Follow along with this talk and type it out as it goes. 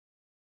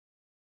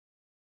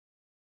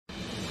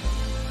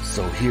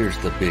So here's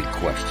the big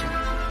question.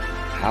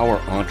 How are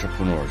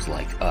entrepreneurs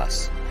like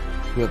us,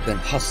 who have been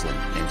hustling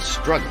and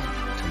struggling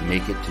to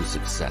make it to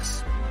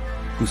success,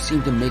 who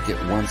seem to make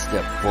it one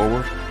step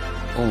forward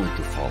only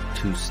to fall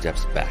two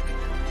steps back,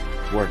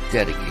 who are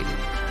dedicated,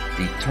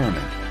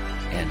 determined,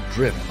 and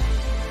driven,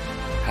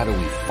 how do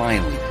we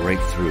finally break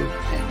through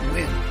and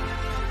win?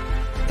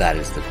 That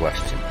is the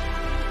question,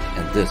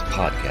 and this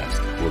podcast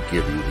will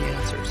give you the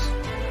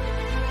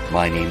answers.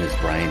 My name is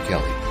Brian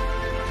Kelly,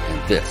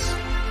 and this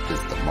is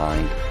the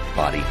Mind,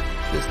 Body,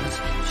 Business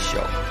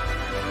Show.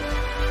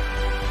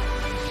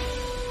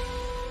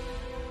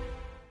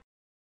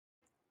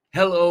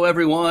 Hello,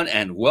 everyone,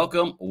 and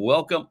welcome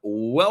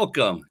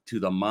to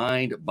the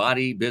Mind,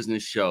 Body,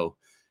 Business Show.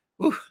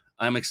 Whew,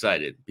 I'm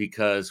excited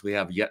because we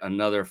have yet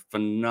another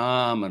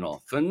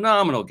phenomenal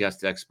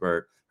guest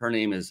expert. Her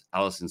name is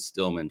Allison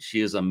Stillman.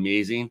 She is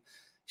amazing.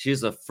 She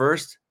is the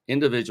first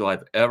individual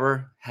I've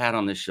ever had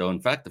on this show. In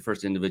fact, the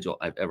first individual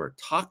I've ever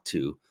talked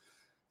to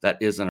that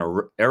is an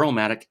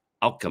aromatic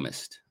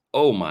alchemist.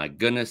 Oh my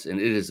goodness. And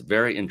it is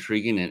very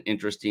intriguing and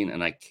interesting.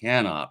 And I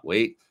cannot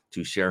wait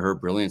to share her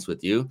brilliance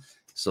with you.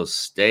 So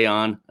stay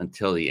on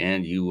until the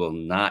end. You will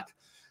not,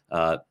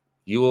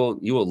 you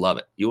will love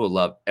it. You will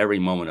love every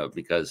moment of it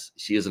because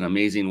she is an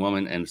amazing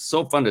woman and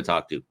so fun to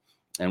talk to.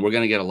 And we're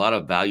going to get a lot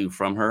of value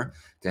from her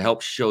to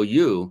help show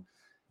you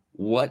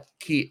what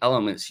key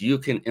elements you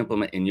can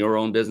implement in your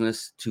own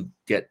business to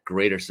get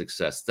greater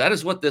success. That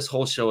is what this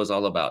whole show is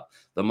all about.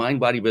 The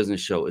Mind Body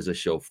Business Show is a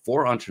show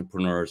for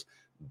entrepreneurs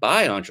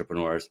by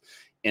entrepreneurs.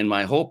 And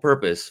my whole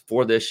purpose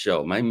for this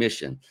show, my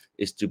mission,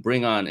 is to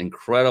bring on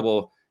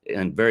incredible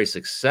and very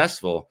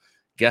successful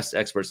guest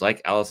experts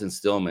like Allison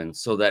Stillman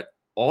so that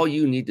all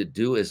you need to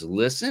do is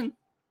listen,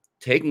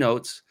 take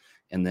notes,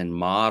 and then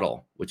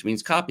model, which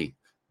means copy.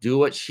 Do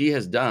what she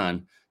has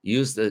done.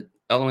 Use the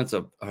elements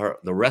of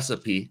the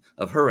recipe,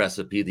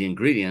 the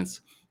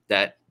ingredients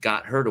that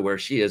got her to where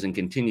she is and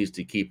continues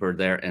to keep her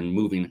there and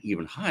moving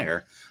even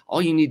higher.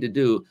 All you need to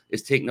do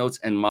is take notes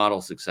and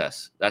model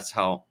success. That's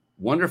how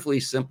wonderfully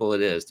simple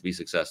it is to be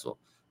successful.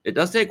 It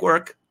does take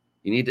work.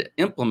 You need to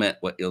implement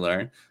what you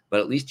learn, but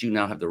at least you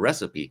now have the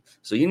recipe.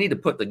 So you need to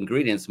put the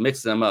ingredients,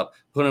 mix them up,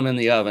 put them in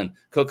the oven,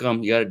 cook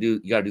them. You got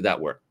to do that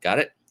work. Got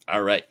it?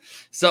 All right.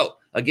 So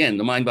again,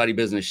 the Mind Body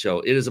Business Show,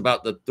 it is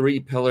about the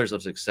 3 pillars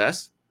of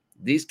success.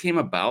 These came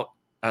about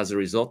as a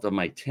result of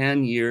my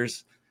 10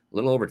 years, a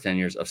little over 10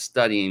 years of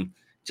studying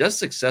just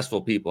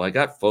successful people. I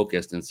got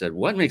focused and said,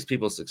 what makes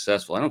people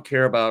successful? I don't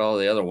care about all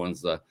the other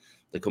ones, the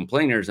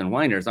complainers and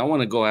whiners. I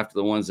want to go after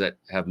the ones that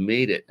have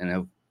made it and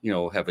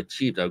have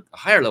achieved a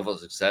higher level of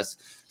success,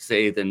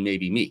 say, than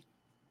maybe me.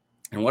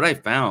 And what I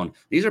found,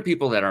 these are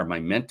people that are my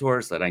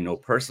mentors that I know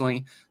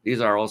personally. These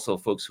are also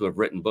folks who have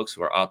written books,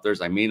 who are authors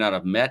I may not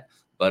have met,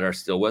 but are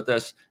still with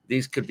us.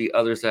 These could be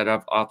others that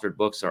have authored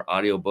books or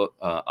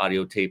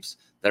audio tapes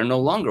that are no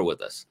longer with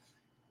us.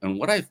 And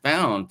what I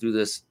found through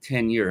this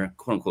 10-year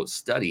quote unquote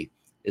study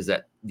is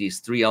that these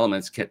 3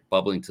 elements kept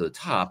bubbling to the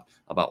top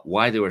about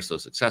why they were so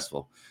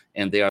successful.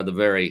 And they are the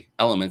very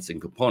elements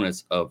and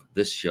components of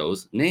this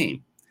show's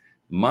name.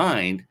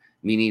 Mind,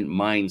 meaning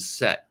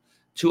mindset.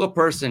 To a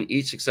person,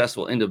 each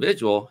successful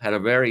individual had a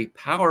very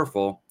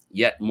powerful,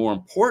 yet more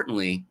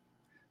importantly,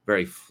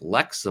 very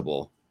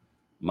flexible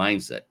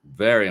mindset.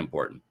 Very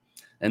important.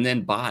 And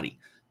then body.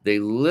 They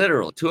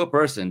literally, to a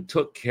person,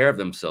 took care of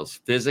themselves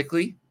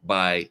physically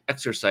by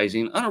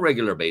exercising on a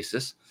regular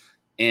basis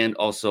and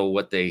also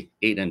what they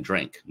ate and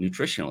drank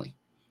nutritionally.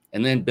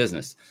 And then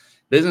business.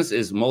 Business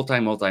is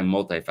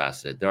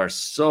multifaceted. There are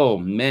so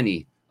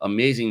many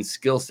amazing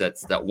skill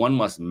sets that one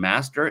must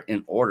master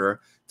in order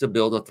to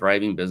build a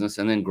thriving business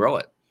and then grow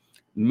it.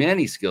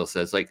 Many skill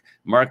sets like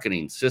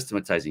marketing,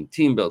 systematizing,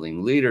 team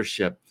building,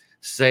 leadership,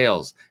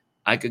 sales.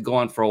 I could go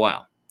on for a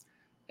while.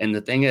 And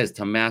the thing is,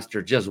 to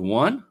master just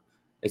one,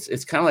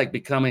 it's kind of like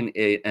becoming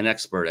an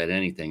expert at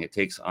anything. It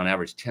takes on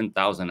average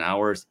 10,000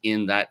 hours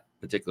in that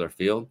particular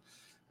field.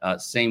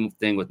 Same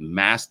thing with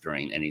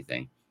mastering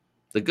anything.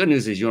 The good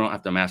news is you don't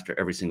have to master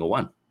every single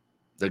one.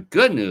 The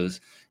good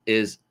news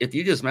is if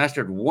you just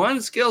mastered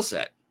one skill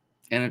set,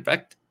 and in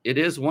fact, it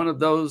is one of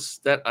those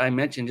that I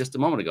mentioned just a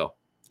moment ago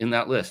in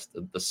that list,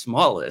 the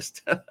small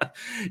list.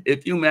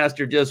 If you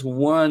master just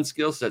one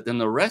skill set, then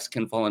the rest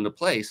can fall into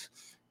place.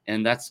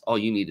 And that's all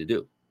you need to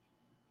do.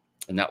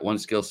 And that one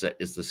skill set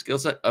is the skill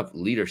set of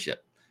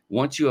leadership.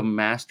 Once you have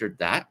mastered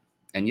that,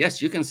 and yes,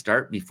 you can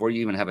start before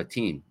you even have a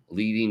team,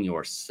 leading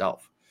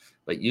yourself.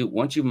 But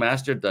once you've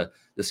mastered the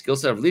skill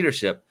set of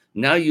leadership,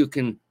 now you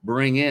can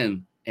bring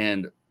in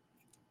and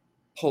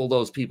pull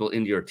those people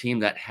into your team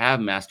that have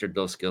mastered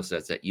those skill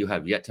sets that you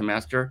have yet to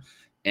master.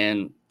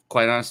 And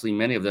quite honestly,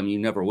 many of them you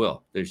never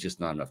will. There's just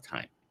not enough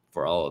time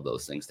for all of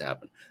those things to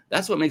happen.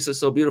 That's what makes it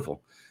so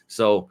beautiful.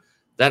 So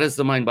that is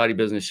the Mind Body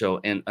Business Show.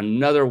 And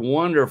another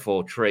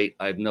wonderful trait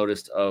I've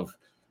noticed of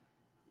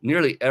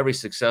nearly every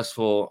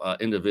successful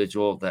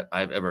individual that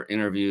I've ever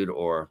interviewed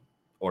or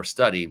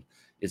studied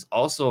is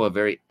also a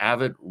very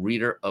avid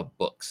reader of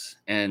books,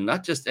 and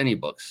not just any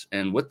books.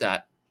 And with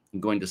that, I'm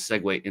going to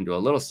segue into a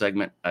little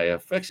segment I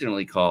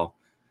affectionately call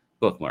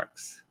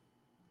bookmarks.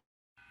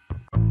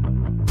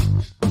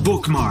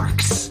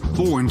 Bookmarks.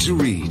 Born to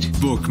read.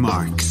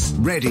 Bookmarks.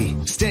 Ready,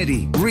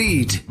 steady,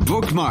 read.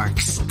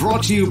 Bookmarks.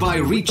 Brought to you by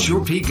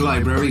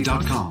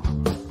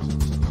reachyourpeaklibrary.com.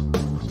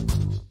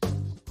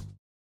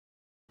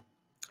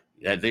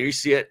 Yeah, there you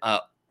see it.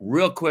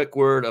 Real quick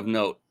word of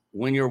note.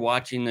 When you're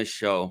watching this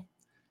show,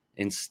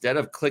 instead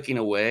of clicking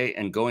away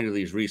and going to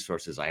these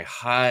resources, I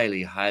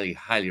highly, highly,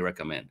 highly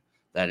recommend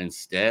that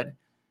instead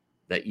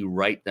that you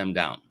write them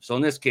down. So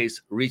in this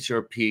case,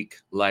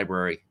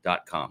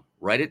 reachyourpeaklibrary.com.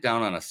 Write it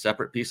down on a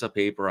separate piece of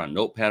paper, on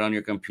notepad on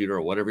your computer,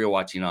 or whatever you're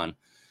watching on,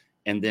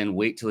 and then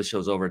wait till the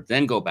show's over.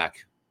 Then go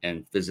back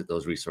and visit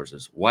those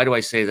resources. Why do I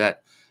say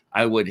that?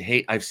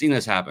 I've seen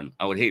this happen.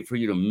 I would hate for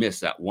you to miss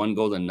that one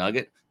golden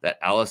nugget that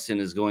Allison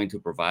is going to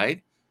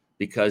provide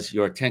because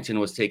your attention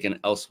was taken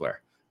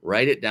elsewhere.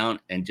 Write it down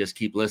and just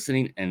keep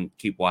listening and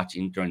keep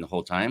watching during the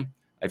whole time.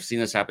 I've seen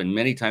this happen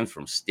many times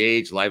from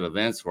stage live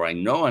events where I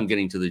know I'm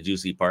getting to the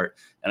juicy part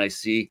and I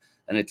see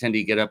an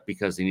attendee get up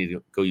because they need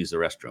to go use the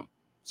restroom.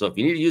 So if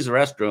you need to use the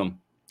restroom,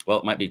 well,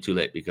 it might be too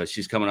late because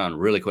she's coming on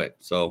really quick.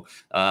 So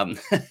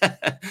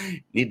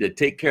need to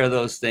take care of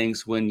those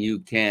things when you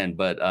can.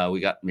 But we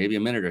got maybe a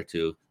minute or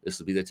two. This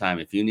will be the time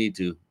if you need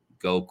to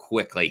go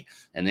quickly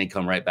and then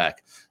come right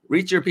back.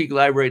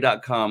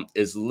 Reachyourpeaklibrary.com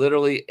is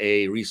literally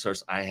a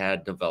resource I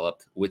had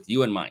developed with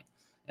you in mind.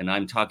 And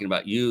I'm talking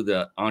about you,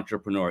 the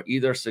entrepreneur,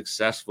 either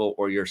successful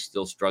or you're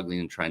still struggling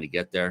and trying to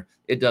get there.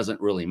 It doesn't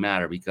really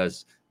matter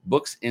because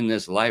books in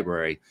this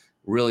library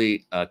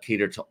really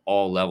cater to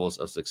all levels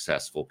of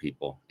successful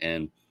people.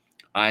 And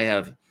I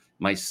have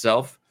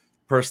myself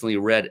personally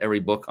read every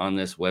book on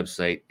this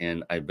website,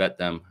 and I vet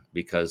them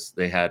because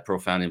they had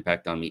profound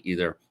impact on me,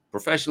 either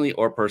professionally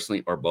or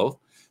personally or both.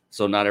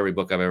 So not every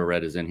book I've ever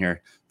read is in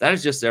here. That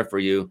is just there for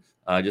you.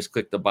 Just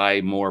click the buy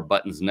more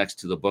buttons next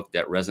to the book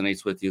that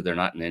resonates with you. They're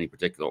not in any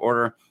particular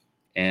order.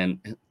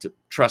 And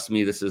trust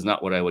me, this is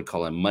not what I would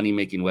call a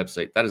money-making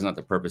website. That is not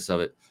the purpose of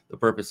it. The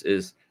purpose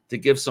is to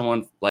give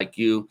someone like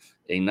you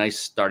a nice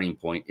starting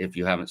point if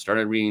you haven't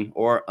started reading,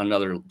 or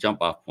another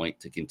jump-off point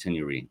to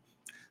continue reading.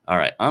 All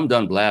right, I'm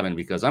done blabbing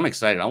because I'm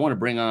excited. I want to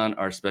bring on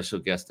our special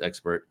guest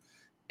expert,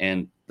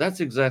 and that's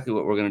exactly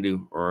what we're going to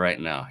do right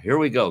now. Here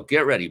we go.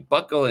 Get ready.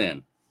 Buckle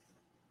in.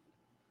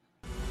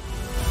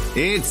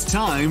 It's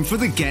time for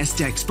the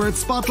Guest Expert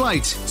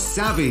Spotlight.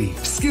 Savvy,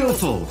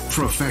 skillful,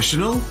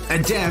 professional,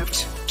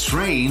 adept,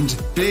 trained,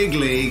 big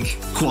league,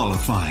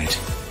 qualified.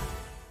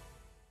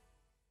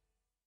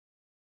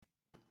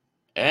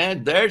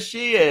 And there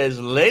she is,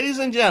 ladies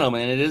and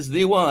gentlemen. It is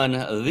the one,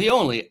 the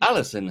only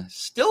Allison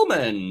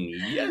Stillman.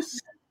 Yes.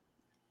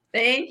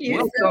 Thank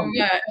you so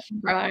much,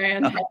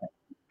 Brian.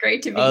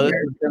 Great to be This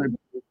here. is going to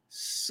be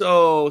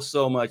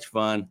so much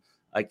fun.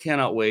 I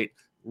cannot wait.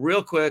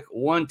 Real quick,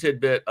 one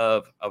tidbit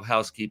of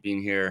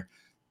housekeeping here.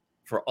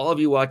 For all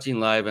of you watching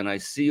live, and I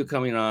see you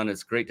coming on,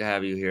 it's great to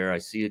have you here. I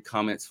see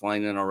comments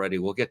flying in already.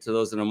 We'll get to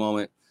those in a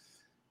moment.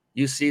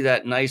 You see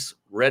that nice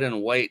red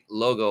and white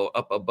logo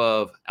up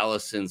above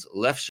Allison's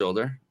left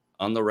shoulder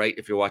on the right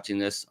if you're watching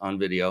this on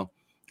video.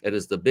 It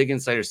is the Big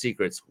Insider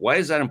Secrets. Why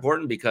is that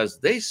important? Because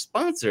they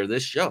sponsor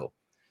this show.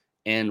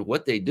 And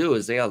what they do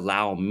is they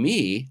allow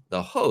me,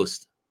 the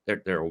host,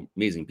 they're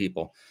amazing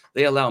people.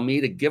 They allow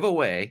me to give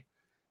away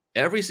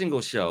every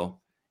single show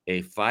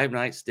a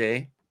 5-night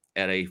stay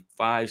at a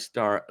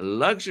 5-star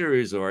luxury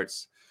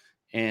resorts,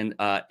 and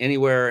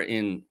anywhere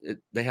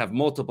they have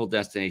multiple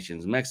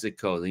destinations,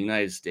 Mexico, the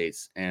United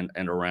States, and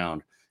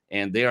around.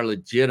 And they are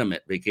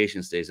legitimate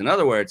vacation stays. In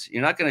other words,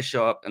 you're not going to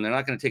show up and they're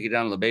not going to take you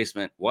down to the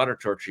basement, water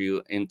torture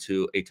you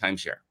into a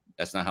timeshare.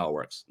 That's not how it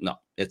works. No,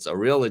 it's a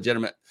real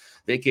legitimate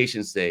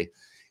vacation stay.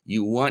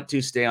 You want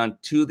to stay on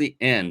to the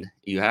end.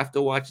 You have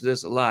to watch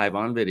this live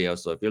on video.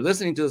 So if you're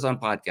listening to this on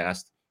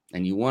podcast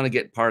and you want to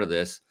get part of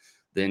this,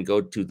 then go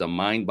to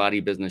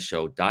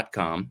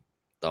themindbodybusinessshow.com,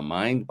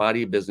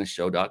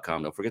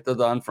 themindbodybusinessshow.com. Don't forget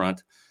the on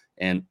front.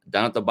 And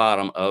down at the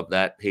bottom of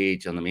that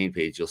page, on the main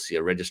page, you'll see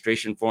a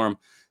registration form.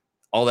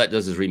 All that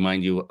does is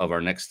remind you of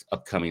our next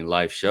upcoming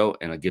live show,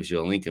 and it gives you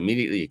a link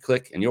immediately. You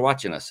click, and you're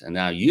watching us. And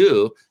now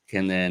you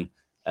can then,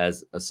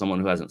 as someone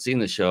who hasn't seen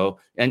the show,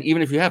 and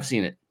even if you have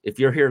seen it, if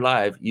you're here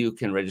live, you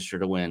can register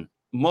to win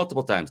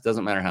multiple times.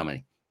 Doesn't matter how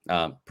many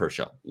per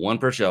show. One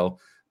per show,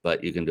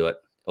 but you can do it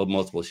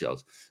multiple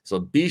shows. So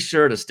be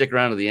sure to stick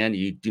around to the end.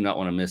 You do not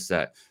want to miss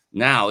that.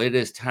 Now it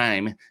is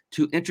time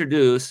to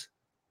introduce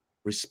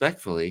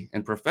respectfully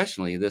and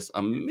professionally this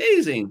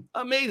amazing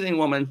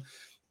woman.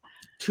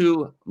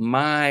 To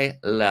my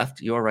left,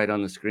 you're right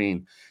on the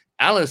screen.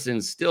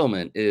 Allison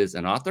Stillman is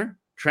an author,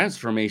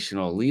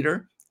 transformational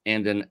leader,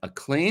 and an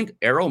acclaimed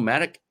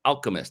aromatic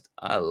alchemist.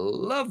 I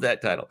love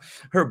that title.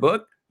 Her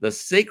book, The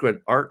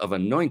Sacred Art of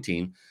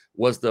Anointing,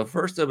 was the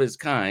first of its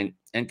kind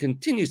and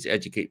continues to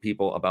educate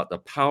people about the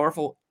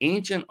powerful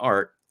ancient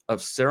art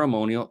of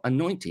ceremonial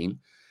anointing,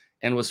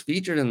 and was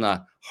featured in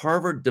the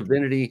Harvard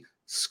Divinity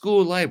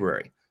School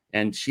Library.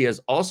 And she has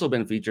also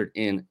been featured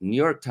in New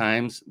York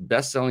Times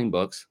best-selling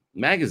books,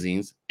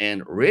 magazines,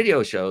 and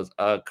radio shows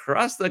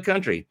across the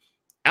country.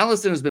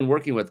 Allison has been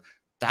working with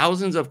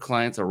thousands of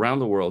clients around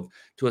the world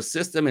to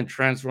assist them in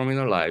transforming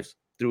their lives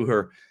through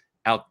her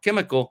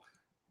alchemical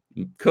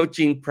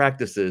coaching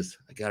practices.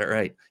 I got it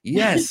right.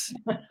 Yes.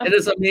 It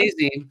is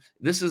amazing.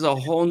 This was a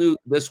whole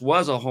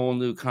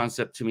new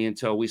concept to me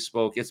until we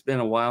spoke. It's been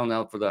a while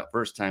now for the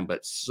first time,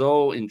 but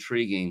so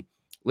intriguing.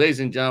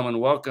 Ladies and gentlemen,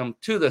 welcome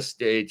to the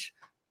stage,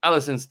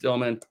 Allison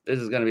Stillman. This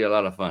is going to be a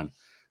lot of fun.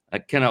 I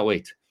cannot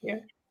wait. Yeah.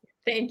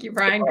 Thank you,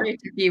 Brian. Great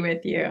to be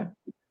with you.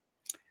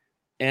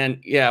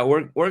 And yeah,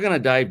 we're going to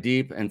dive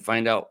deep and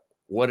find out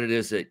what it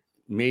is that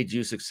made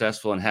you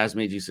successful and has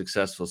made you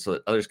successful so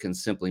that others can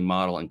simply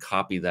model and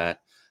copy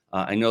that.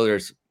 I know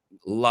there's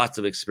lots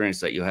of experience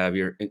that you have.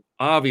 You're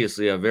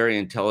obviously a very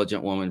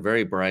intelligent woman,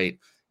 very bright.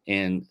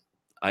 And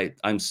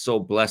I'm so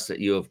blessed that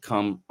you have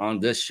come on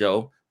this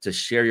show to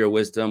share your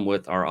wisdom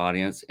with our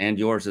audience and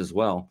yours as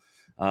well.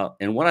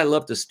 And what I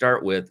love to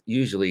start with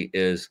usually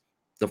is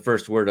the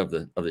first word of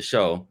the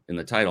show in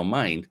the title,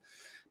 mind,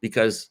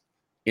 because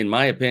in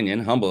my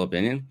opinion, humble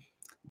opinion,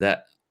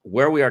 that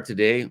where we are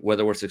today,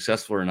 whether we're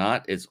successful or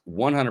not, it's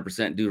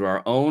 100% due to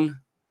our own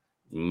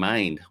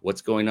mind.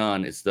 What's going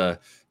on? It's the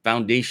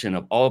foundation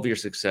of all of your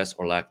success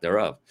or lack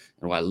thereof.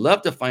 And what I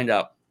love to find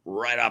out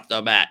right off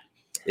the bat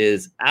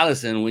is,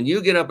 Allison, when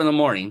you get up in the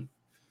morning,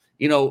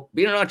 you know,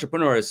 being an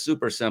entrepreneur is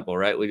super simple,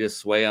 right? We just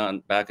sway on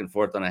back and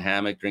forth on a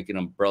hammock, drinking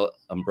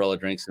umbrella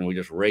drinks, and we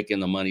just rake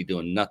in the money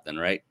doing nothing,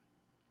 right?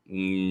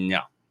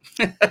 No.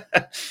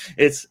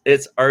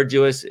 It's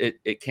arduous.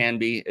 It can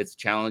be. It's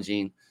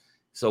challenging.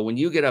 So when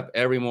you get up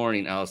every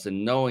morning,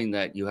 Allison, knowing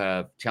that you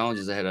have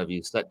challenges ahead of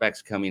you,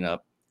 setbacks coming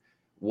up,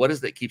 what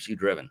is that keeps you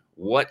driven?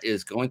 What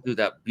is going through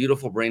that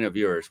beautiful brain of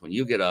yours when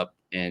you get up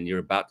and you're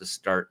about to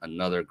start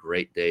another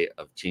great day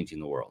of changing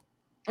the world?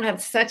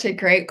 That's such a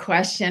great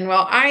question.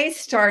 Well, I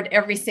start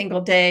every single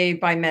day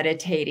by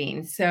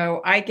meditating.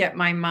 So I get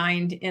my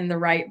mind in the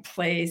right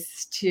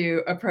place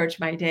to approach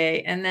my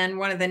day. And then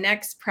one of the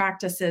next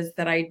practices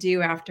that I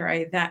do after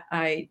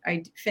I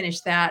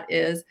finish that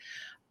is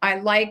I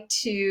like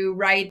to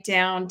write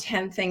down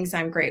 10 things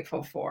I'm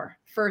grateful for.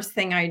 First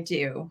thing I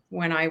do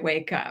when I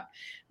wake up,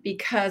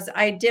 because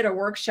I did a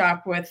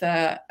workshop with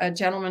a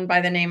gentleman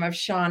by the name of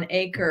Sean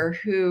Aker,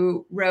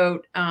 who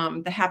wrote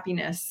The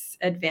Happiness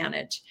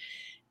Advantage.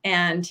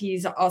 And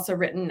he's also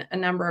written a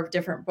number of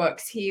different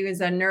books. He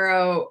was a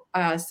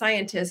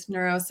neuroscientist,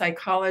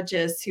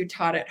 neuropsychologist who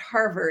taught at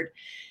Harvard.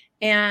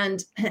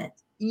 And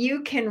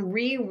you can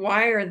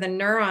rewire the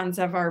neurons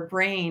of our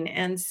brain.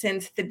 And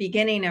since the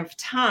beginning of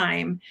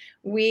time,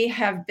 we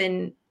have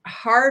been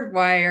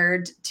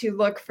hardwired to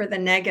look for the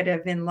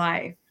negative in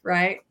life,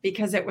 right?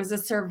 Because it was a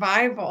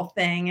survival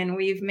thing. And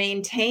we've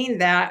maintained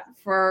that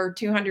for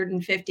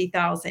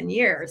 250,000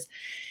 years.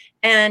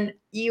 And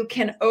you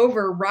can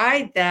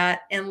override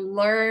that and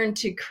learn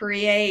to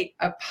create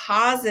a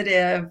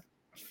positive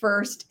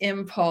first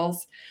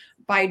impulse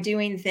by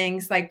doing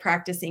things like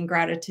practicing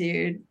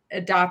gratitude,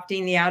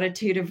 adopting the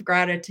attitude of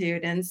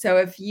gratitude. And so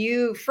if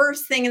you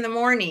first thing in the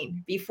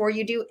morning, before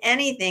you do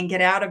anything,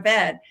 get out of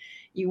bed,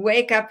 you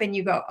wake up and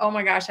you go, oh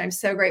my gosh, I'm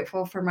so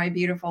grateful for my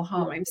beautiful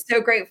home. I'm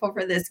so grateful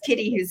for this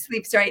kitty who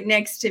sleeps right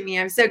next to me.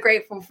 I'm so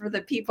grateful for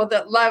the people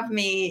that love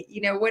me, you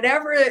know,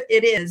 whatever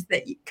it is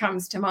that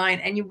comes to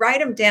mind. And you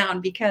write them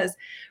down, because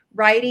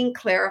writing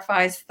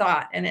clarifies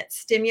thought and it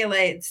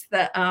stimulates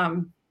the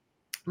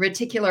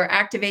reticular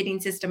activating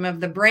system of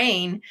the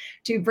brain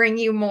to bring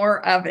you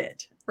more of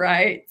it,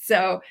 right?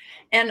 So,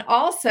 and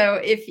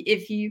also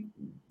if you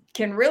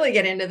can really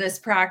get into this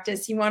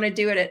practice, you want to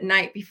do it at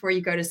night before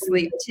you go to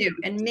sleep too.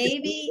 And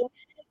maybe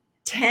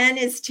 10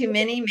 is too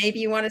many. Maybe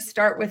you want to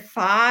start with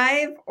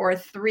 5 or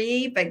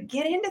 3, but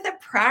get into the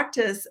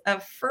practice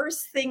of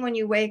first thing when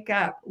you wake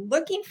up,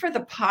 looking for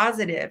the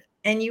positive,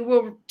 and you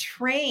will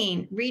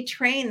retrain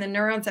the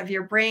neurons of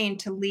your brain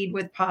to lead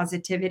with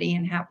positivity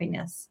and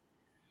happiness.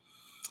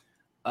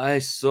 I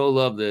so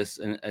love this,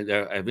 and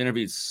I've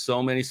interviewed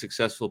so many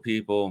successful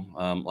people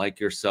like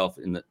yourself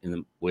in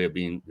the way of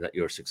being that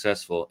you're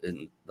successful,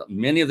 and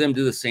many of them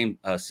do the same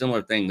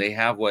similar thing. They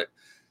have what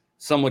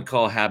some would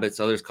call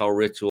habits, others call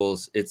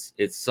rituals. It's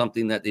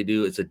something that they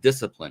do. It's a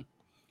discipline,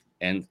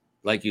 and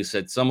like you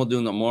said, some will do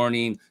in the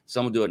morning,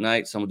 some will do at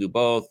night, some will do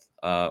both,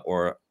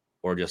 or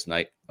just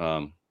night.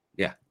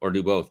 Or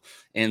do both.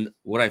 And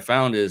what I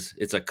found is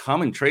it's a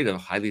common trait of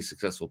highly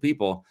successful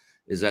people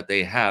is that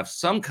they have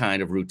some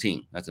kind of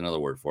routine. That's another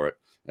word for it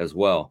as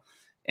well.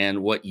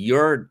 And what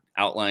you're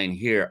outlining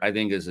here, I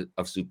think, is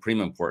of supreme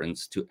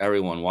importance to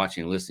everyone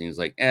watching and listening. Is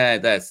like,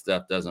 that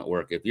stuff doesn't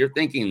work. If you're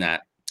thinking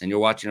that and you're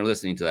watching or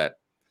listening to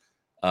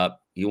that,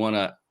 you want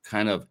to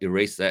kind of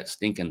erase that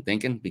stinking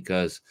thinking,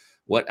 because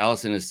what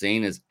Allison is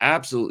saying is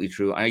absolutely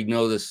true. I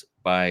know this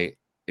by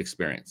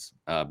experience,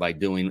 by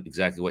doing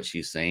exactly what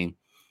she's saying.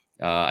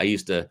 I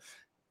used to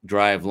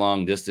drive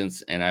long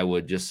distance, and I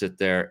would just sit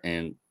there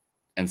and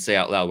say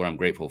out loud what I'm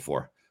grateful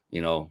for.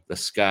 You know, the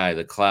sky,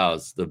 the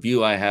clouds, the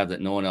view I have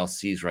that no one else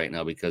sees right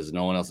now because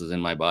no one else is in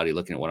my body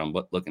looking at what I'm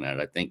looking at.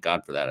 I thank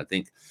God for that. I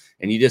think,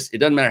 and it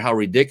doesn't matter how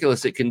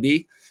ridiculous it can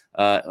be,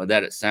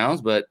 that it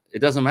sounds, but it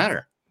doesn't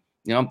matter.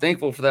 I'm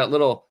thankful for that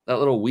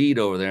little weed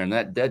over there and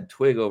that dead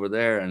twig over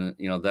there, and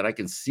that I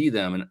can see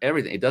them and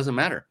everything. It doesn't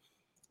matter.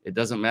 It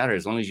doesn't matter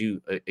as long as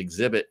you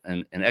exhibit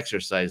and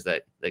exercise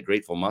that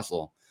grateful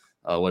muscle.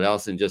 What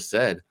Allison just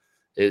said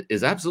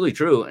is absolutely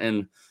true.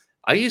 And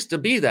I used to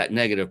be that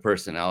negative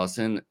person,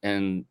 Allison.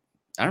 And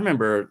I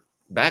remember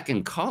back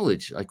in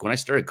college, like when I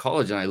started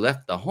college and I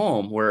left the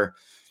home, where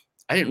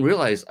I didn't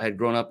realize I had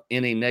grown up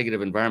in a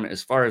negative environment.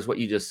 As far as what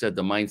you just said,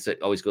 the mindset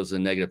always goes to the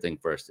negative thing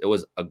first. It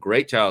was a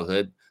great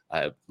childhood.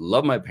 I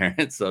love my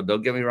parents, so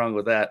don't get me wrong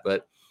with that.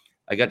 But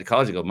I got to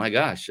college and go, my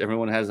gosh,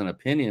 everyone has an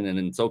opinion and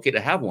it's okay to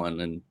have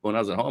one. And when I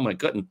was at home, I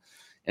couldn't.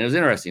 And it was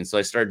interesting. So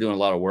I started doing a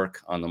lot of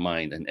work on the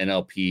mind, and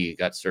NLP,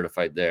 got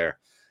certified there.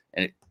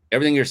 And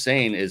everything you're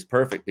saying is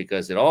perfect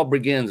because it all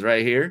begins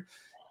right here.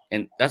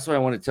 And that's what I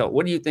want to tell.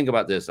 What do you think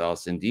about this,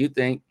 Allison? Do you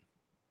think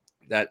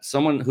that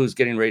someone who's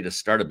getting ready to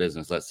start a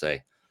business, let's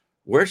say,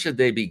 where should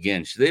they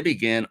begin? Should they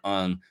begin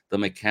on the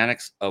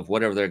mechanics of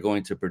whatever they're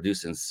going to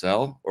produce and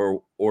sell?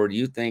 Or do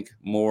you think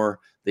more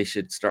they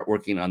should start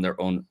working on their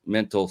own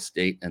mental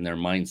state and their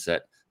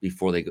mindset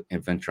before they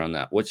venture on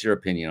that? What's your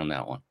opinion on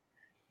that one?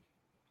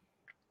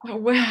 Oh,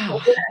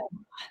 wow.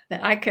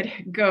 That I could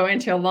go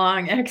into a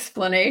long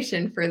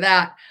explanation for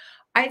that.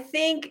 I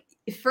think,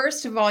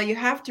 first of all, you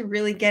have to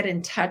really get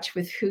in touch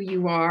with who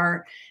you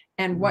are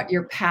and what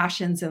your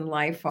passions in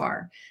life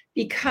are,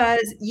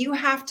 because you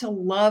have to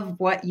love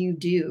what you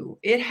do.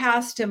 It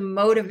has to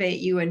motivate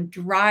you and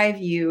drive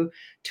you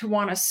to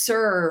want to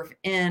serve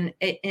in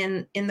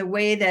the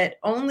way that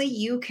only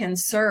you can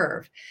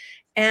serve.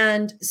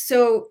 And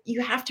so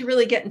you have to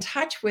really get in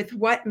touch with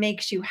what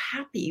makes you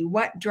happy,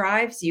 what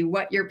drives you,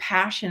 what you're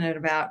passionate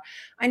about.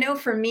 I know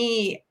for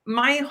me,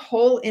 my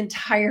whole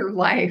entire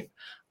life,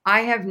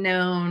 I have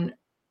known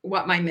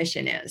what my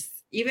mission is.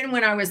 Even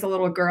when I was a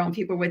little girl and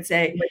people would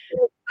say,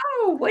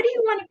 "Oh, what do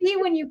you want to be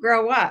when you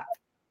grow up?"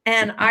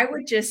 And I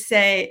would just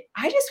say,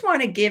 "I just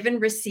want to give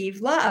and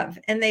receive love."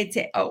 And they'd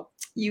say, "Oh,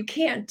 you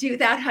can't do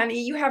that, honey.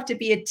 You have to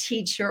be a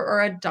teacher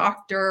or a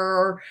doctor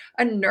or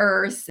a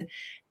nurse."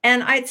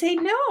 And I'd say,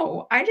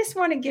 "No, I just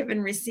want to give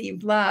and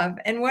receive love."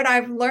 And what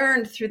I've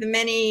learned through the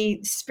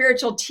many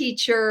spiritual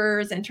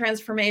teachers and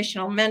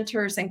transformational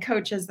mentors and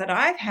coaches that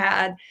I've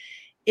had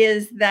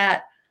is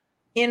that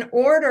in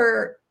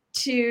order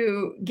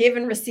to give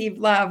and receive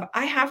love,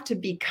 I have to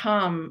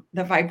become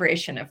the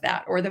vibration of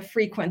that or the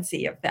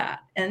frequency of that.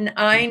 And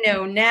I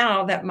know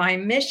now that my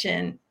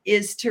mission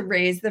is to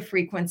raise the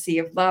frequency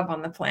of love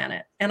on the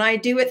planet. And I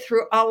do it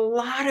through a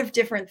lot of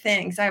different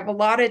things. I have a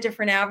lot of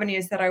different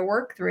avenues that I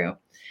work through.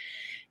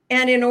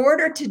 And in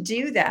order to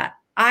do that,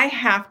 I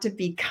have to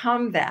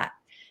become that.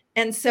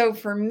 And so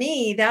for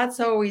me, that's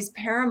always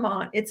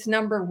paramount. It's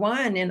number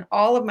one in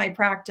all of my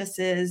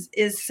practices,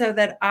 is so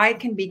that I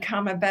can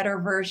become a better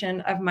version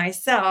of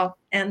myself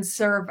and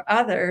serve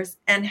others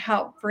and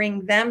help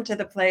bring them to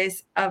the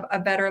place of a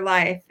better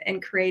life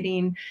and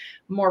creating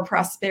more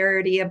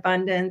prosperity,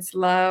 abundance,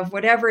 love,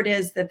 whatever it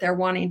is that they're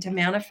wanting to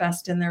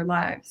manifest in their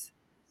lives.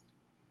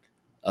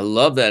 I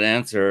love that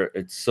answer.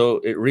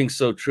 It rings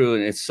so true.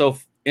 And it's so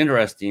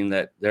interesting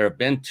that there have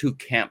been two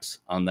camps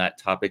on that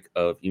topic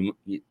of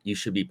you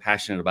should be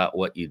passionate about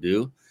what you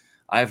do.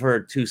 I've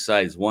heard two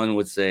sides. One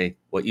would say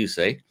what you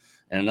say,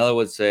 and another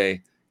would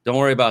say, don't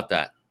worry about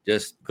that.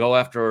 Just go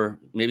after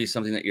maybe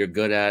something that you're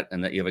good at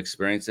and that you have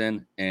experience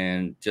in,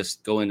 and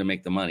just go in to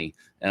make the money.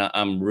 And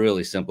I'm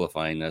really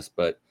simplifying this,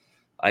 but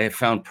I have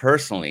found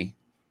personally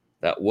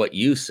that what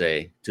you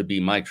say to be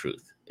my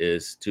truth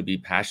is to be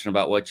passionate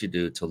about what you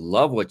do, to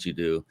love what you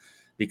do,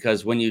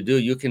 because when you do,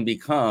 you can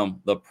become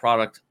the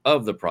product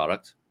of the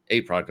product,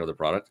 a product of the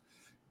product,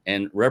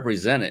 and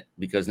represent it,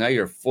 because now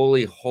you're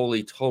fully,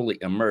 wholly, totally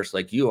immersed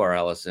like you are,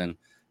 Allison.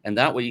 And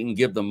that way you can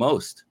give the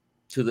most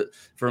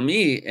for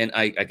me, and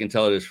I can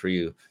tell it is for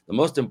you. The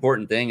most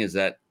important thing is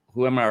that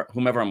whomever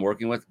I'm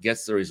working with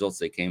gets the results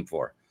they came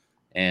for.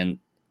 And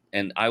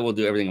I will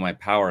do everything in my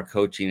power,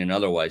 coaching and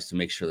otherwise, to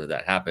make sure that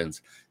that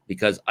happens,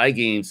 because I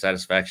gain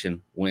satisfaction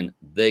when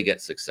they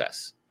get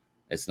success.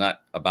 It's not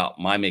about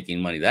my making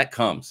money. That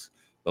comes.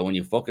 But when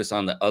you focus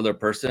on the other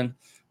person,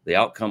 the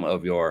outcome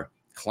of your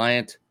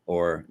client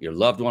or your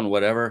loved one,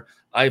 whatever,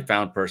 I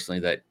found personally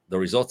that the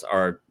results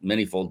are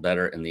manyfold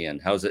better in the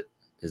end. Does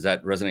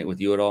that resonate with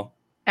you at all?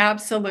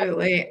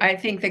 Absolutely. I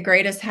think the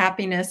greatest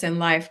happiness in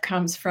life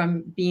comes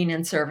from being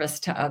in service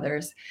to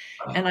others.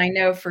 And I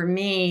know for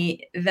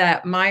me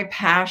that my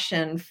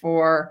passion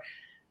for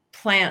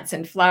plants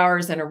and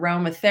flowers and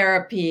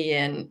aromatherapy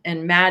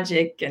and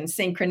magic and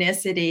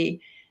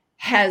synchronicity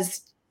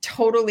has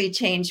totally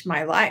changed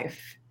my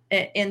life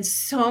in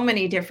so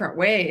many different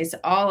ways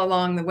all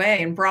along the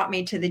way, and brought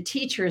me to the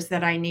teachers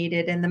that I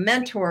needed and the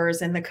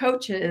mentors and the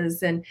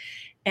coaches.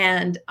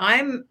 And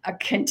I'm a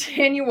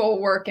continual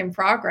work in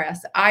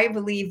progress. I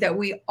believe that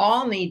we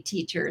all need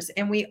teachers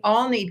and we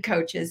all need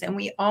coaches and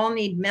we all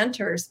need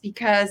mentors,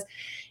 because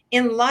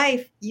in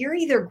life, you're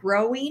either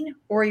growing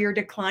or you're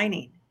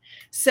declining.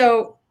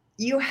 So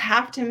you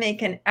have to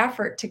make an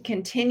effort to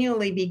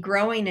continually be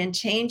growing and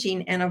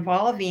changing and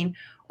evolving,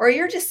 or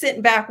you're just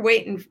sitting back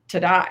waiting to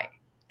die.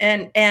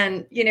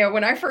 And you know,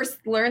 when I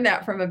first learned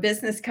that from a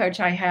business coach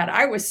I had,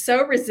 I was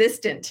so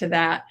resistant to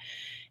that.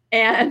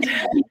 And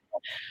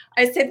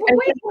I said, well,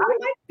 wait, I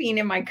like being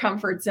in my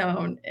comfort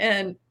zone.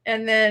 And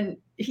then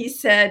he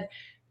said,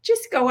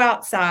 just go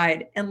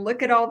outside and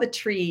look at all the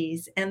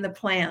trees and the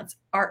plants.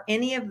 Are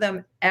any of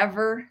them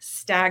ever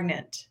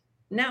stagnant?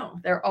 No,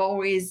 they're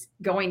always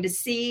going to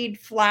seed,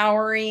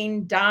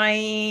 flowering,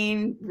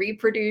 dying,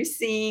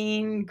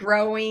 reproducing,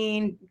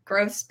 growing,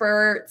 growth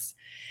spurts.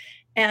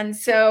 And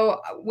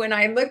so when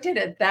I looked at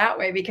it that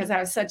way, because I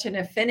have such an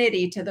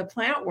affinity to the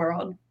plant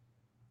world,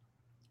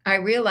 I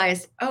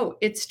realized, oh,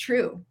 it's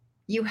true.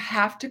 You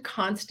have to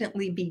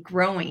constantly be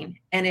growing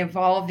and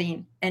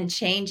evolving and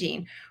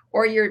changing,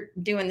 or you're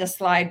doing the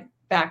slide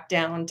back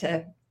down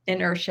to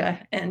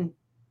inertia and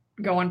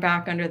going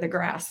back under the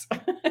grass.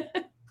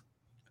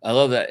 I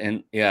love that.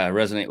 And yeah, I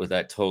resonate with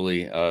that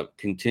totally.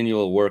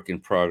 Continual work in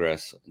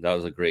progress. That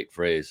was a great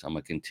phrase. I'm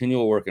a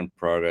continual work in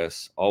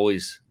progress,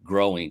 always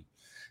growing.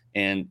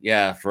 And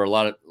yeah, for a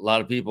lot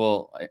of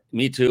people,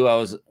 me too, I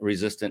was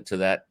resistant to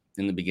that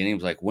in the beginning. I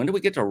was like, when do we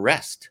get to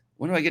rest?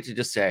 When do I get to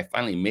just say I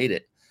finally made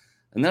it?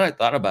 And then I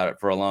thought about it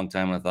for a long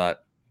time, and I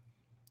thought,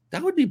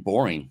 that would be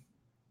boring.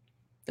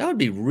 That would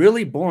be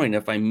really boring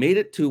if I made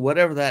it to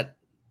whatever that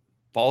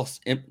false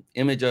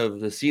image of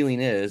the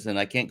ceiling is, and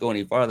I can't go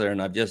any farther. And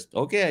I've just,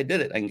 okay, I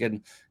did it. I can get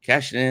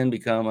cash it in,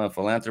 become a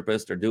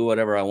philanthropist, or do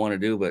whatever I want to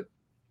do, but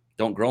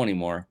don't grow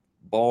anymore.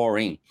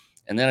 Boring.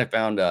 And then I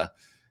found,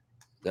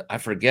 I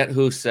forget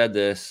who said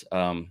this,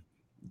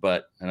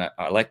 but and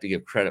I like to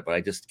give credit, but I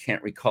just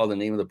can't recall the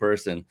name of the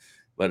person.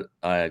 But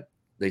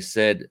they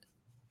said,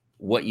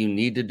 what you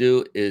need to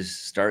do is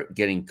start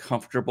getting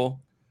comfortable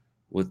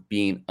with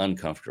being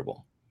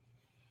uncomfortable.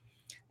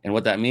 And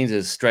what that means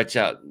is stretch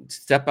out,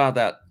 step out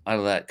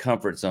of that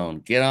comfort zone,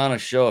 get on a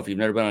show if you've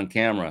never been on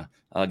camera,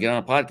 get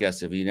on a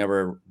podcast if you've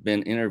never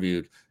been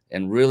interviewed,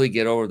 and really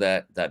get over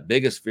that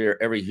biggest fear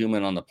every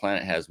human on the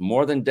planet has,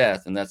 more than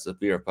death, and that's the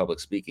fear of public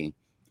speaking.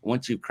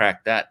 Once you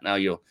crack that,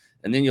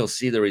 then you'll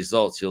see the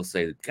results. You'll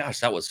say, gosh,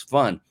 that was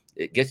fun.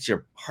 It gets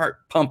your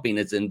heart pumping.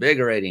 It's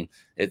invigorating.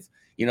 It's,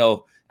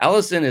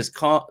 Allison is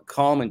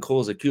calm and cool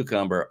as a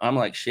cucumber. I'm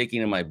like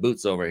shaking in my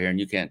boots over here, and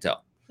you can't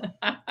tell.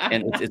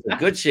 And it's a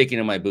good shaking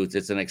in my boots.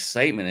 It's an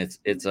excitement.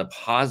 It's a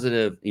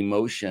positive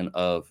emotion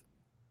of,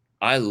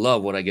 I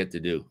love what I get to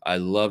do. I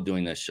love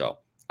doing this show.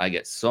 I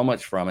get so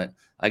much from it.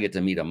 I get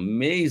to meet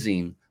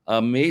amazing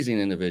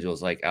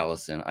individuals like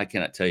Allison. I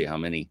cannot tell you how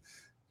many.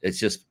 It's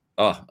just,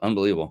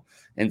 unbelievable.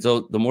 And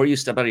so the more you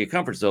step out of your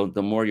comfort zone,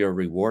 the more you're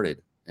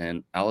rewarded.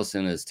 And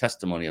Allison is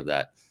testimony of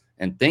that.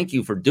 And thank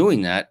you for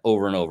doing that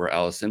over and over,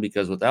 Allison,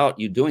 because without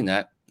you doing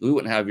that, we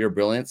wouldn't have your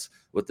brilliance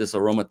with this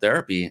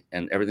aromatherapy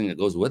and everything that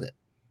goes with it.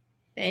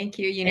 Thank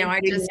you.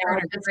 I just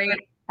heard a great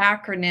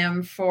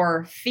acronym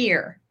for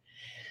FEAR.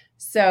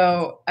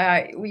 So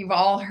we've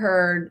all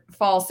heard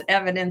false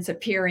evidence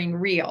appearing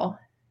real,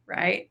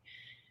 right?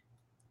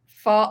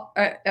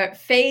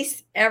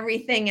 Face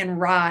everything and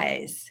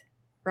rise,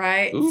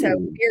 right? Ooh. So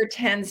fear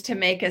tends to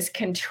make us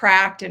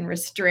contract and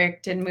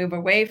restrict and move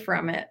away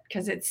from it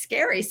because it's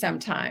scary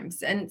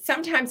sometimes. And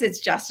sometimes it's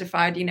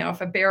justified.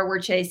 If a bear were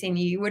chasing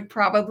you, you would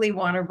probably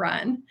want to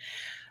run.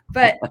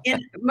 But in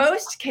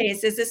most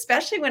cases,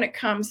 especially when it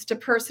comes to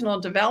personal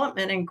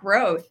development and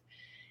growth,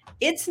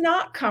 it's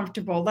not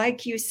comfortable,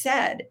 like you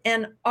said.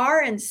 And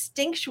our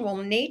instinctual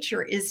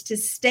nature is to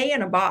stay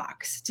in a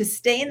box, to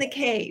stay in the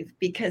cave,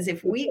 because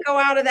if we go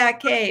out of that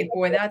cave,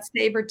 boy, that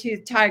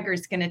saber-toothed tiger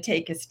is going to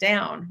take us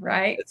down,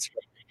 right? That's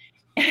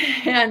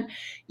right. And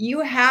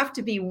you have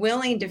to be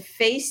willing to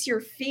face your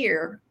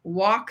fear,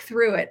 walk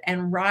through it,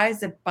 and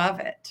rise above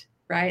it.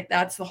 Right?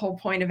 That's the whole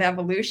point of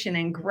evolution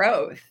and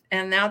growth.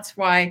 And that's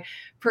why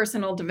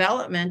personal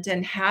development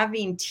and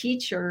having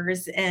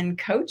teachers and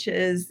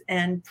coaches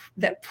and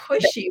that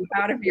push you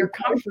out of your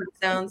comfort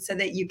zone so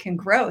that you can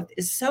grow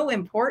is so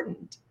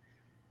important.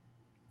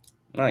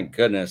 My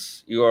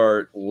goodness, you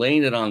are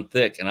laying it on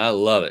thick, and I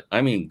love it.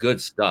 I mean, good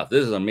stuff.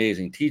 This is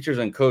amazing. Teachers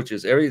and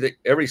coaches,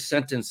 every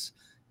sentence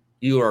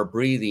you are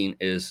breathing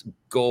is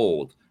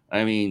gold.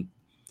 I mean,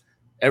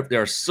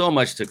 there's so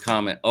much to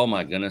comment. Oh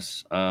my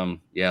goodness.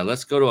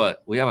 Let's go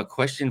we have a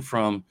question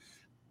from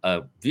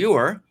a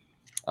viewer,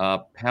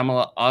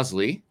 Pamela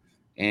Osley,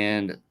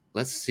 and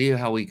let's see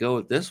how we go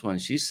with this one.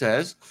 She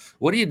says,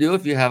 what do you do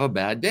if you have a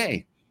bad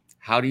day?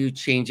 How do you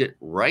change it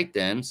right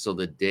then so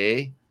the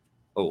day,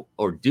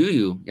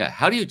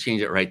 how do you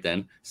change it right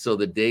then so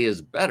the day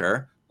is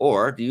better?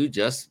 Or do you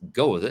just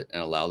go with it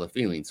and allow the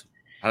feelings?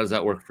 How does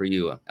that work for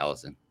you,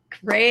 Allison?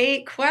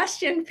 Great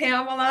question,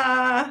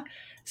 Pamela.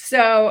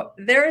 So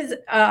there's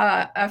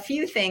a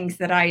few things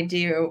that I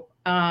do.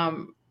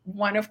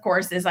 One, of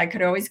course, is I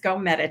could always go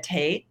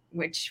meditate,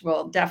 which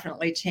will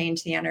definitely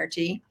change the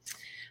energy.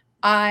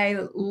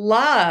 I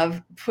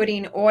love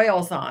putting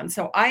oils on.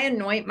 So I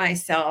anoint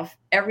myself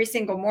every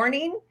single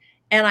morning,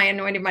 and I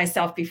anointed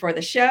myself before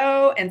the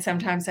show. And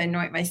sometimes I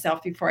anoint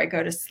myself before I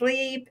go to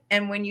sleep.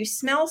 And when you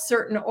smell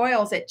certain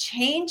oils, it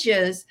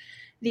changes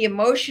the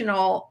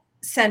emotional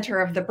center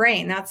of the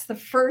brain. That's the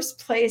first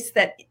place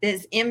that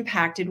is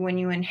impacted when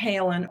you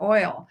inhale an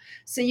oil.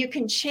 So you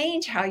can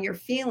change how you're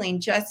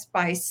feeling just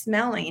by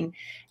smelling.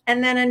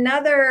 And then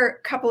another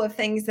couple of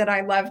things that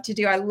I love to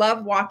do, I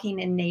love walking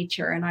in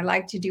nature, and I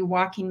like to do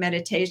walking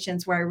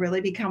meditations where I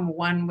really become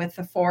one with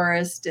the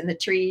forest and the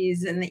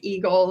trees and the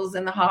eagles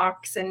and the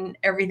hawks and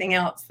everything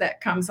else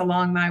that comes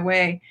along my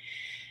way.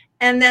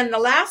 And then the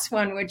last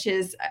one, which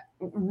is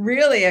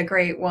really a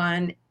great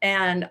one,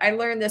 and I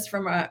learned this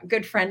from a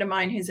good friend of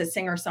mine who's a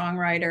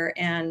singer-songwriter,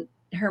 and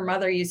her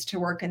mother used to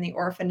work in the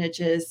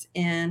orphanages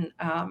in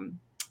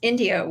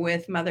India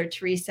with Mother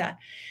Teresa.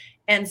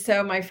 And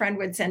so my friend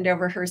would send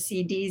over her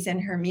CDs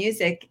and her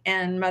music,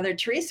 and Mother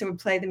Teresa would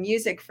play the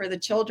music for the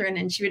children,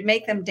 and she would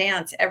make them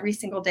dance every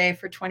single day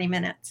for 20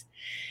 minutes.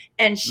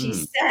 And she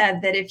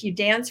said that if you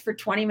dance for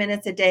 20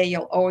 minutes a day,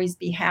 you'll always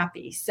be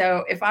happy.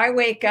 So if I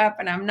wake up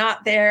and I'm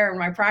not there and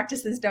my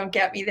practices don't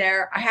get me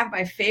there, I have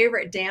my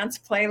favorite dance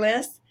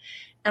playlist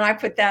and I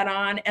put that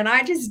on and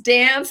I just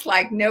dance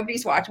like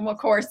nobody's watching. Well, of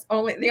course,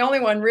 the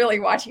only one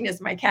really watching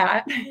is my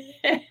cat.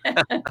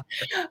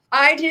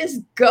 I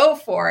just go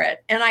for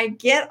it and I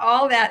get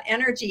all that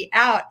energy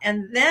out.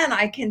 And then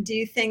I can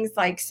do things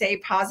like say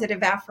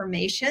positive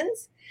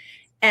affirmations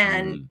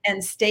and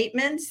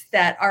statements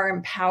that are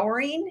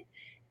empowering.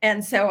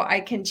 And so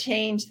I can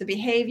change the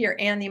behavior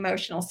and the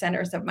emotional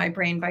centers of my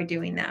brain by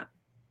doing that.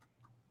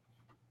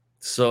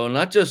 So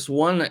not just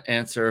one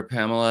answer,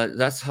 Pamela.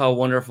 That's how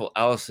wonderful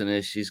Allison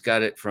is. She's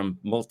got it from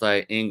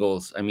multi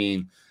angles. I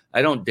mean,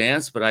 I don't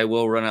dance, but I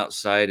will run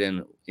outside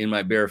and in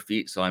my bare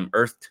feet. So I'm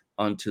earthed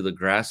onto the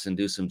grass and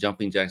do some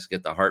jumping jacks,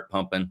 get the heart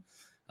pumping,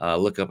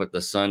 look up at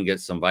the sun, get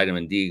some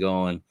vitamin D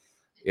going.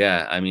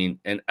 Yeah, I mean,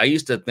 and I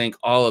used to think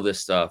all of this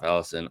stuff,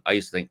 Allison, I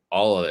used to think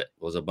all of it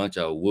was a bunch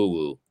of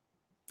woo-woo,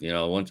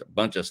 a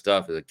bunch of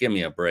stuff. Like, give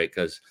me a break,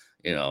 because,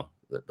 the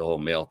whole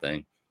male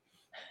thing.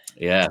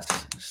 Yes,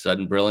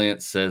 Sudden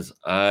Brilliance says,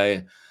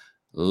 I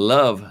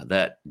love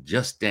that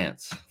just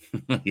dance.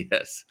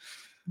 Yes.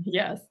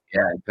 Yes.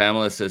 Yeah,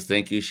 Pamela says,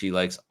 thank you. She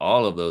likes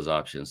all of those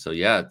options. So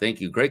yeah,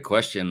 thank you. Great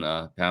question,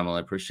 Pamela.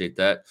 I appreciate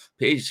that.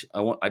 Paige,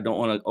 I don't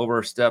want to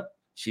overstep.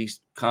 She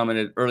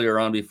commented earlier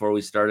on before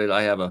we started,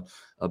 I have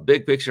a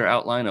big picture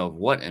outline of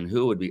what and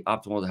who would be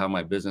optimal to have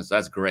my business.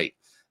 That's great.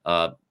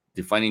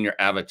 Defining your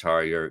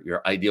avatar,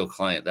 your ideal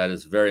client. That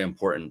is very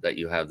important that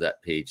you have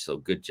that page. So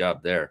good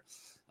job there.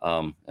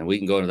 And we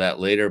can go into that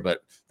later,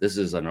 but this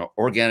is an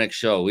organic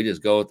show. We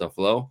just go with the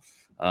flow.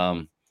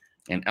 And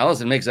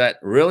Allison makes that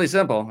really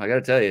simple. I got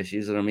to tell you,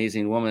 she's an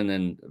amazing woman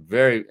and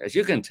very, as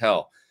you can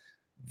tell,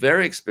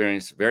 very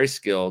experienced, very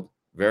skilled,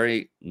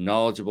 very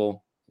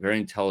knowledgeable, very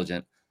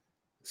intelligent.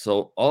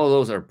 So all of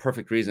those are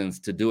perfect reasons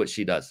to do what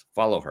she does.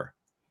 Follow her.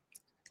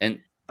 And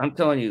I'm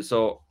telling you,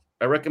 so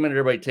I recommend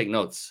everybody take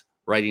notes,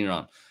 writing it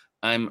on.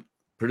 I'm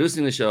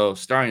producing the show,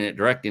 starring it,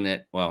 directing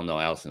it. Well, no,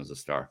 Allison's a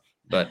star,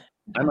 but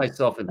I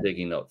myself am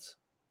taking notes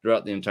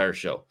throughout the entire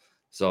show.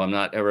 So I'm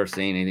not ever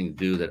saying anything to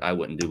do that I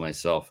wouldn't do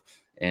myself.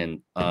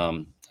 And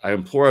I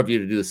implore of you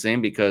to do the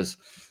same, because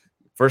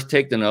first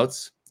take the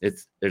notes.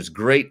 There's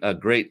a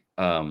great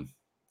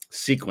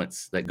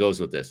sequence that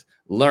goes with this.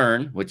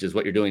 Learn, which is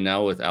what you're doing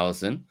now with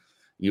Allison.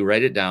 You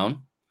write it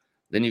down.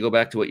 Then you go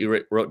back to what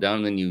you wrote down,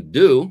 and then you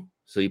do.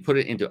 So you put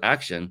it into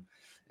action.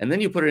 And then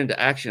you put it into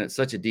action at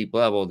such a deep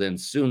level, then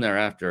soon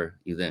thereafter,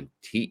 you then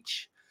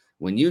teach.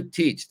 When you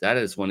teach, that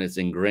is when it's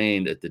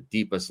ingrained at the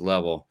deepest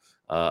level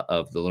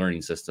of the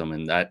learning system.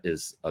 And that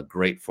is a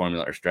great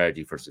formula or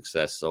strategy for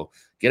success. So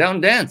get out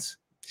and dance.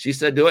 She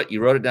said, do it.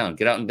 You wrote it down.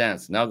 Get out and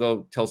dance. Now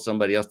go tell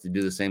somebody else to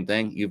do the same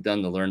thing. You've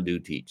done the learn, do,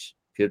 teach.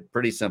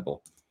 Pretty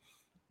simple.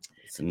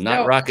 It's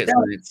not rocket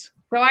science.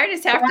 So I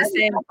just have to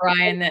say,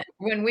 Brian, that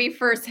when we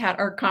first had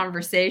our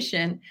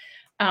conversation,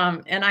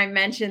 and I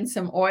mentioned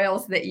some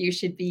oils that you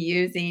should be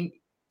using,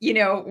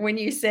 when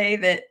you say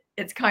that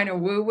it's kind of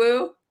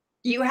woo-woo,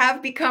 you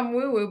have become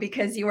woo-woo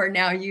because you are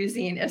now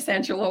using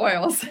essential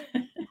oils.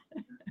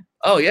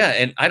 Oh, yeah.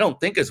 And I don't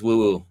think it's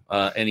woo-woo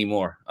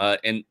anymore.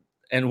 And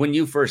when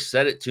you first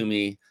said it to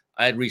me,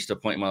 I had reached a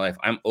point in my life.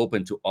 I'm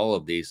open to all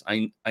of these.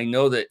 I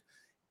know that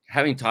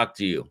having talked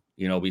to you,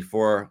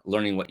 before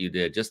learning what you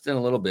did, just in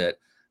a little bit,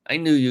 I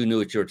knew you knew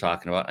what you were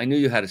talking about. I knew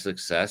you had a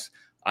success.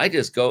 I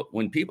just go,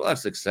 when people have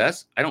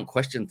success, I don't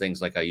question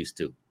things like I used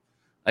to.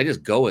 I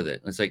just go with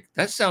it. It's like,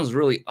 that sounds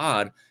really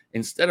odd.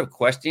 Instead of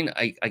questioning,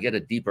 I get a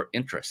deeper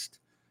interest.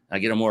 I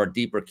get a more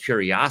deeper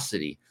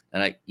curiosity.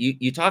 And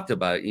you talked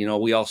about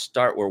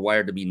it, we're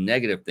wired to be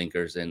negative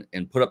thinkers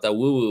and put up that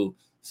woo-woo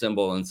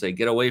symbol and say,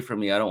 get away from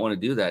me. I don't want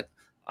to do that.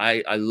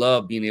 I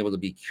love being able to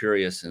be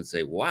curious and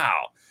say,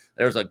 wow,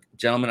 there's a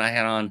gentleman I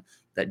had on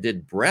that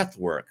did breath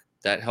work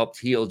that helped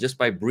heal just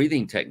by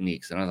breathing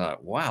techniques. And I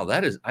thought, wow,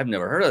 I've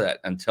never heard of that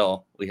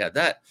until we had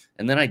that.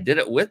 And then I did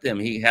it with him.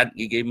 He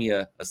gave me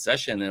a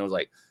session, and it was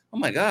like, oh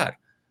my God,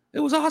 it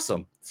was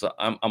awesome. So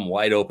I'm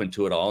wide open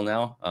to it all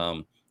now.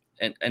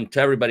 And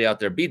to everybody out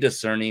there, be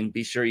discerning,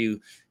 be sure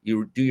you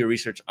do your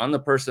research on the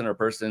person or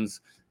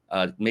persons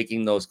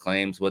making those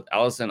claims. With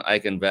Allison, I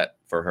can vet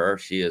for her.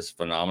 She is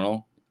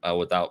phenomenal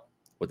without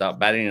without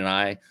batting an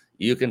eye.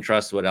 You can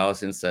trust what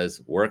Allison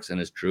says works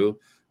and is true.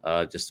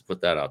 Just to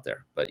put that out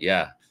there. But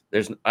yeah,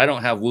 I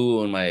don't have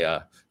woo-woo in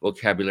my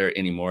vocabulary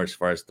anymore as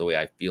far as the way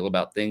I feel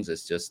about things.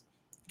 It's just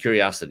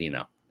curiosity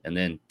now, and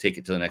then take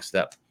it to the next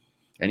step.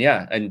 And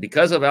yeah, and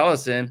because of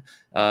Allison,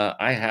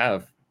 I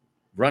have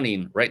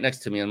running right next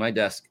to me on my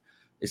desk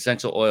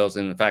essential oils.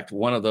 And in fact,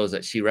 one of those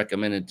that she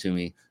recommended to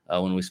me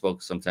when we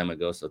spoke some time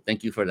ago. So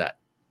thank you for that.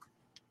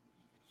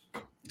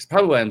 It's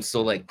probably why I'm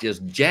so like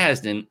just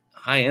jazzed and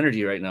high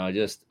energy right now. I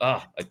just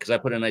because I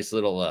put a nice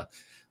little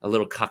a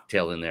little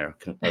cocktail in there,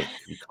 a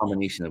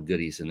combination of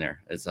goodies in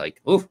there. It's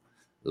like, oof,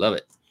 love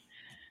it.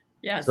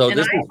 Yes, So and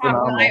this I is have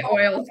phenomenal. my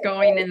oils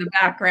going in the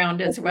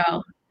background as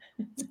well.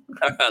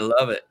 I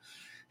love it.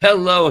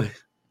 Hello,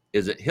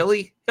 is it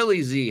Hilly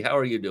Z? How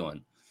are you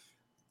doing?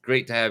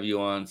 Great to have you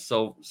on.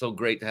 So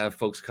great to have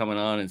folks coming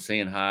on and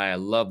saying hi. I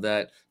love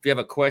that. If you have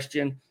a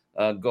question,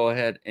 go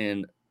ahead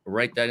and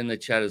write that in the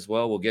chat as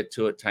well. We'll get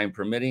to it, time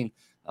permitting.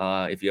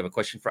 If you have a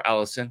question for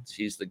Allison,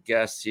 she's the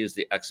guest. She is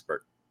the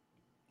expert.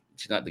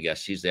 She's not the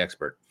guest. She's the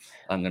expert.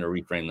 I'm going to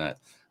reframe that.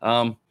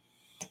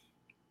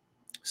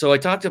 So I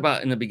talked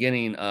about in the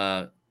beginning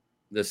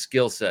the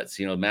skill sets,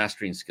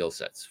 mastering skill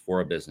sets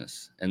for a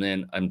business. And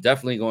then I'm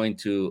definitely going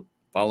to,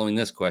 following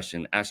this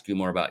question, ask you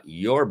more about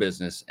your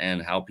business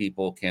and how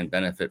people can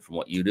benefit from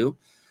what you do.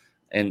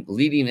 And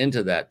leading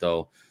into that,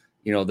 though,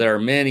 there are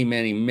many,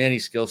 many, many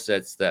skill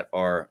sets that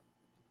are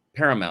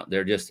paramount.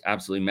 They're just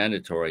absolutely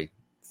mandatory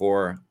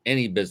for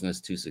any business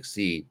to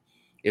succeed.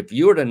 If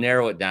you were to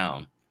narrow it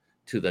down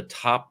to the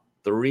top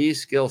 3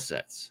 skill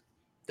sets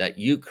that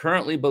you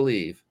currently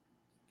believe,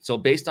 so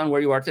based on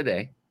where you are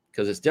today,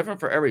 because it's different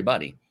for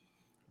everybody,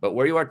 but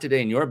where you are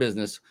today in your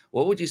business,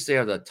 what would you say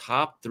are the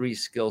top 3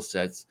 skill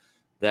sets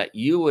that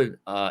you would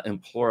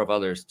implore of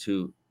others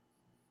to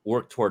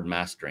work toward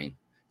mastering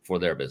for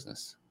their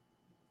business?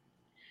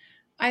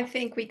 I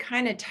think we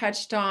kind of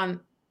touched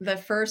on the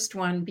first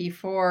one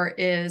before,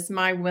 is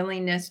my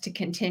willingness to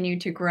continue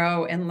to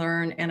grow and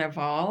learn and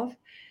evolve,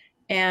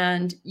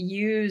 and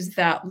use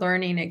that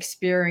learning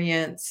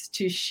experience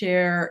to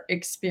share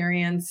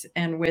experience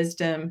and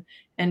wisdom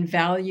and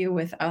value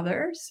with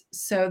others,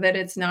 so that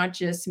it's not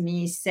just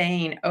me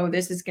saying, oh,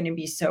 this is going to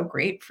be so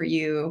great for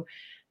you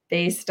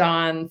based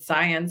on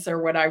science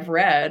or what I've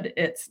read.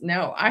 It's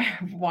no, I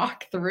have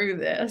walked through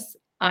this.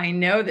 I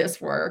know this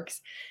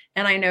works,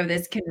 and I know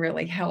this can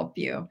really help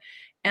you.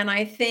 And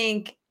I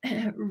think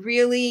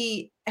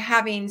really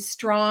having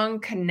strong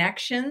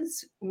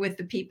connections with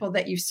the people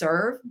that you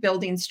serve,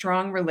 building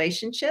strong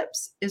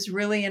relationships is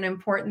really an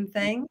important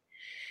thing.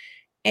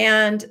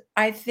 And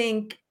I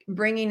think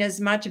bringing as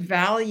much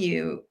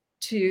value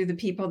to the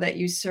people that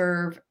you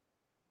serve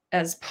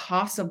as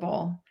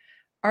possible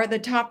are the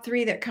top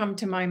 3 that come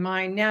to my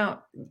mind.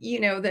 Now,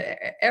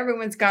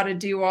 everyone's got to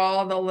do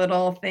all the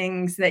little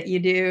things that you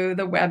do,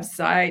 the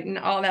website and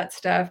all that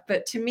stuff.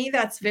 But to me,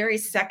 that's very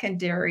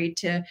secondary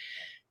to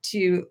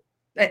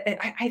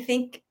I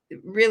think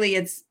really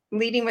it's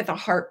leading with a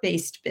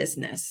heart-based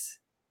business.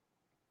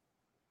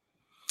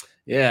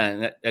 Yeah,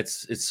 and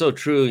it's so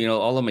true.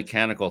 All the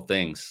mechanical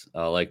things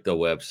like the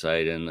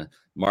website and the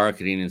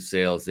marketing and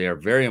sales, they are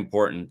very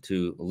important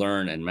to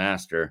learn and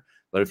master.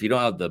 But if you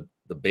don't have the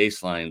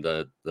baseline,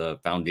 the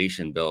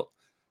foundation built,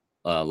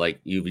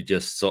 like you've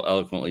just so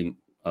eloquently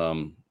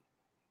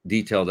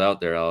detailed out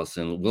there,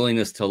 Allison,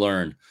 willingness to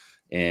learn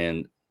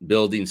and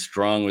building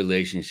strong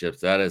relationships,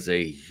 that is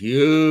a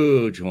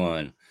huge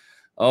one.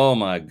 Oh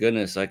my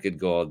goodness, I could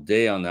go all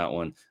day on that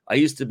one. I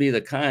used to be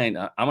I'm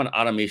an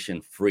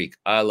automation freak.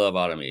 I love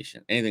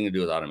automation, anything to do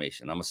with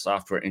automation. I'm a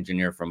software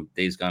engineer from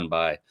days gone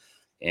by,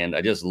 and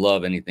I just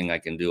love anything I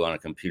can do on a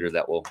computer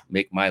that will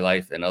make my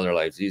life and other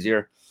lives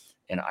easier.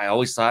 And I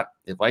always thought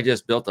if I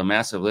just built a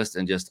massive list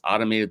and just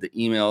automated the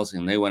emails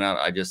and they went out,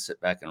 I just sit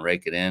back and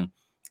rake it in.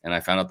 And I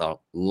found out the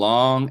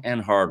long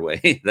and hard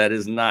way that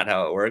is not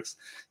how it works.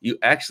 You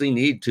actually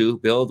need to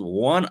build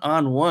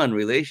one-on-one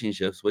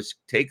relationships, which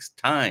takes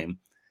time.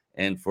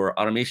 And for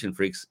automation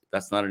freaks,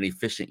 that's not an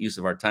efficient use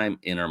of our time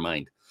in our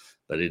mind,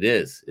 but it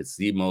is. It's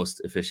the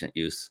most efficient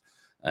use.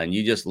 And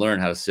you just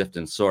learn how to sift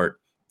and sort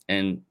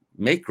and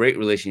make great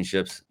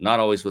relationships, not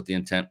always with the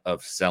intent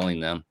of selling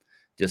them.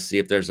 Just see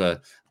if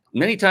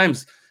many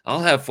times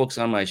I'll have folks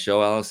on my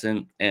show,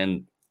 Allison,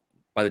 and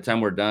by the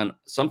time we're done,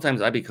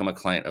 sometimes I become a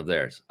client of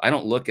theirs. I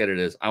don't look at it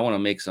as I want to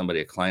make somebody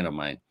a client of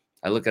mine.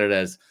 I look at it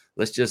as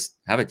let's just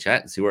have a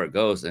chat and see where it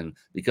goes. And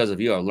because of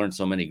you, I've learned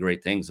so many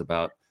great things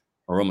about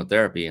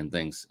aromatherapy and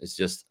things.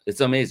 It's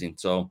amazing.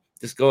 So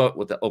just go out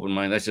with the open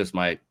mind. That's just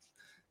my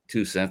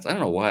 2 cents. I don't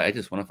know why. I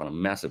just went off on a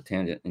massive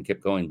tangent and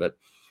kept going. But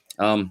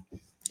and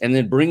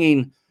then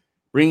bringing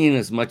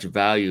as much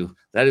value,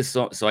 that is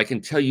so I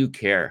can tell you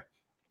care.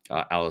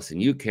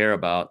 Allison, you care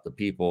about the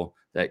people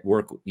that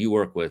you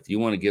work with. You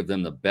want to give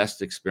them the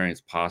best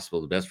experience possible,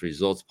 the best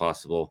results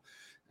possible.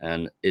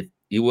 And if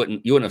you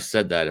wouldn't have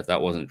said that if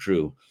that wasn't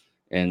true.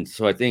 And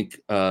so I think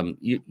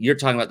you're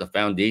talking about the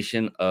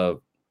foundation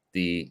of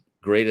the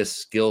greatest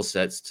skill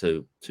sets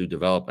to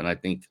develop. And I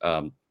think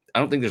I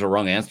don't think there's a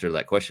wrong answer to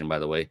that question, by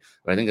the way,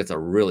 but I think it's a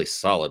really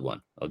solid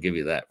one. I'll give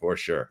you that for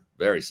sure.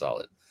 Very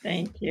solid.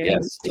 Thank you.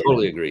 Yes,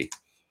 totally agree.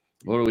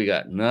 What do we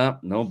got? Nope,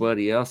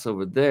 nobody else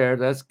over there.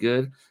 That's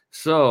good.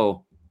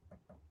 So,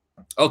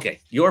 okay,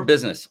 your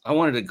business. I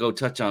wanted to go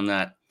touch on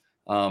that.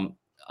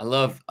 I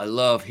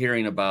love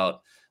hearing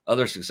about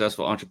other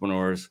successful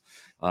entrepreneurs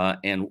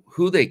and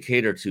who they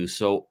cater to.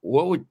 So,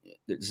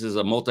 this is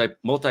a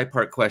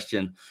multi-part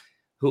question.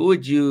 Who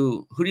do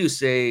you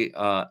say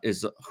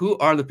who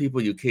are the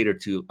people you cater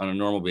to on a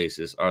normal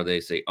basis? Are they,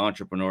 say,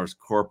 entrepreneurs,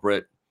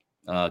 corporate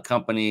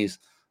companies,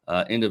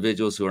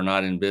 individuals who are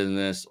not in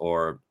business,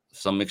 or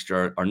some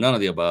mixture, or none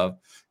of the above?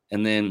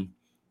 And then,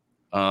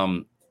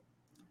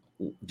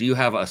 do you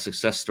have a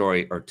success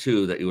story or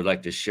two that you would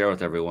like to share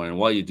with everyone? And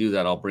while you do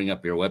that, I'll bring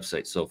up your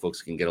website so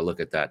folks can get a look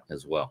at that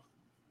as well.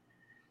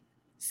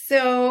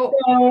 So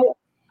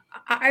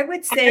I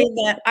would say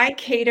that I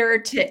cater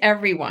to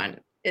everyone.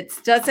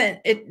 It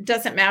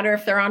doesn't matter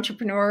if they're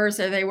entrepreneurs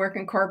or they work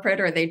in corporate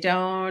or they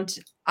don't.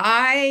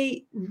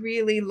 I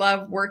really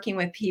love working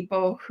with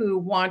people who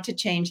want to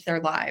change their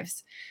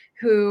lives,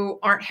 who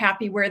aren't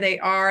happy where they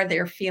are.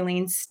 They're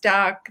feeling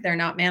stuck. They're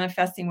not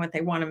manifesting what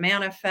they want to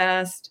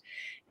manifest.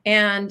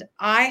 And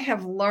I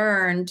have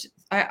learned,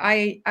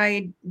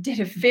 I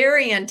did a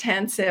very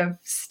intensive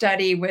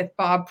study with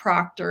Bob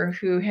Proctor,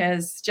 who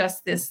has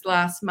just this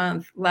last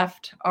month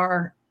left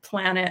our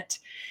planet.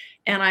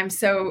 And I'm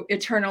so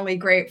eternally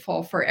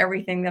grateful for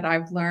everything that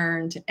I've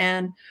learned.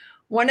 And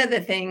one of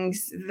the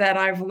things that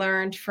I've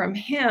learned from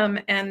him,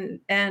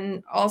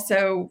 and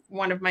also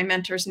one of my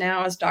mentors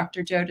now is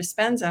Dr. Joe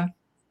Dispenza,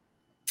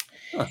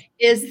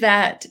 is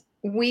that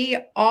we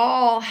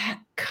all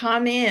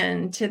come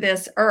into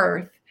this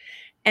earth.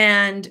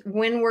 And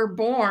when we're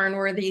born,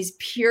 we're these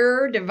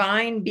pure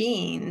divine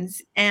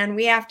beings, and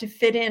we have to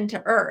fit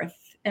into earth.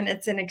 And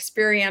it's an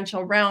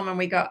experiential realm. And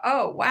we go,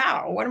 oh,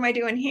 wow, what am I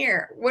doing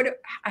here?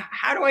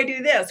 How do I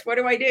do this? What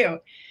do I do?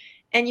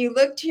 And you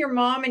look to your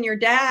mom and your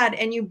dad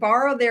and you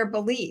borrow their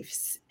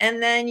beliefs.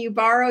 And then you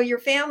borrow your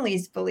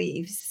family's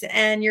beliefs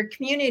and your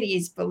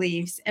community's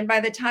beliefs. And by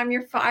the time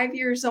you're 5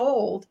 years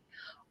old,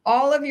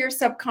 all of your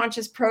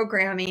subconscious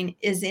programming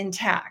is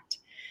intact.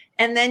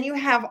 And then you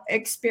have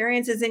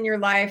experiences in your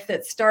life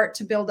that start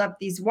to build up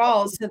these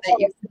walls so that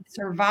you can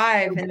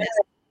survive in this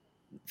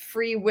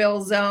free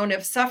will zone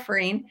of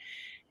suffering.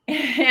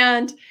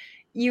 And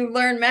you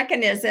learn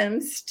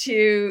mechanisms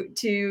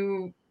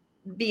to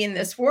be in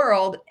this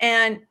world,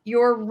 and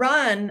you're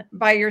run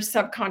by your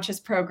subconscious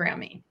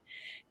programming.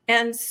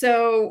 And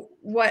so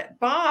what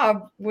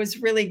Bob was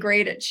really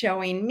great at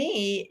showing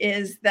me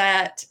is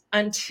that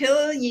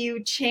until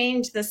you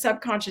change the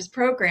subconscious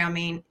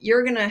programming,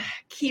 you're going to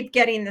keep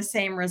getting the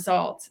same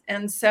results.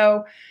 And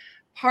so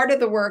part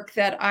of the work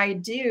that I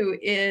do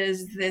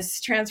is this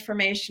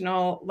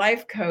transformational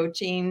life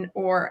coaching,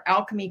 or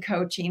alchemy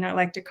coaching. I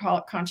like to call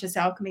it conscious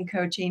alchemy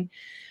coaching.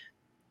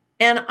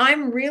 And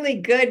I'm really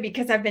good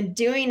because I've been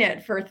doing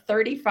it for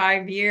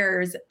 35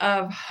 years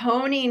of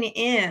honing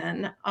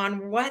in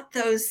on what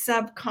those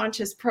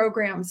subconscious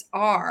programs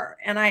are.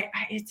 And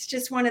it's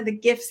just one of the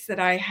gifts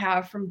that I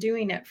have from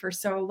doing it for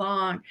so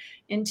long.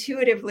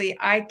 Intuitively,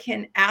 I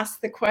can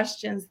ask the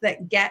questions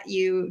that get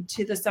you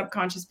to the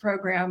subconscious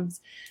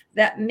programs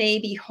that may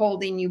be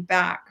holding you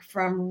back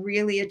from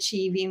really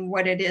achieving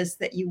what it is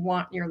that you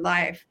want in your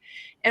life.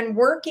 And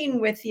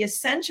working with the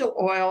essential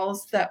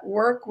oils that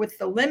work with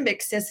the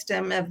limbic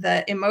system of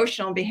the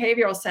emotional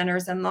behavioral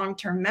centers and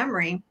long-term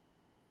memory,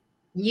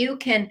 you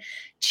can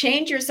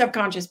change your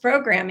subconscious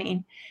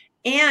programming,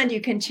 and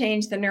you can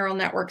change the neural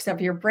networks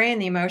of your brain,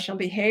 the emotional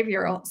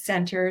behavioral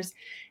centers,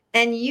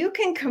 and you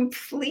can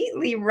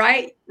completely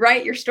write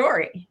your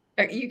story.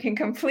 You can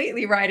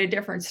completely write a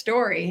different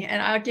story.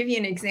 And I'll give you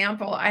an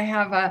example. I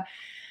have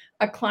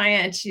a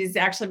client. She's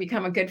actually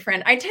become a good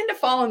friend. I tend to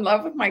fall in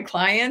love with my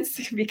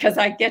clients because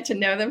I get to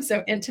know them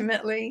so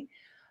intimately.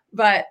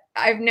 But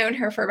I've known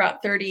her for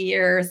about 30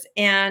 years,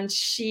 and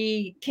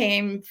she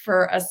came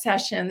for a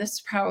session. This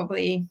is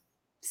probably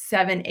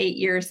 7, 8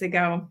 years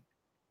ago.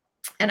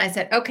 And I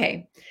said,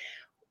 okay,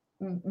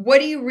 what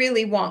do you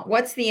really want?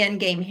 What's the end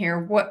game here?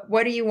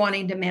 What are you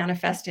wanting to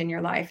manifest in your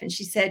life? And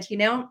she said,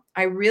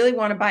 I really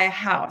want to buy a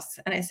house.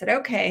 And I said,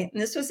 okay.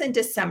 And this was in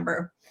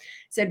December. I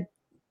said,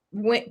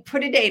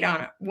 put a date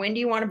on it. When do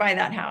you want to buy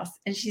that house?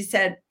 And she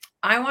said,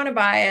 I want to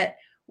buy it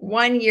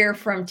 1 year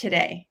from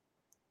today,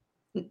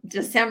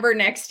 December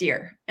next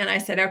year. And I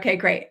said, okay,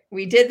 great.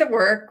 We did the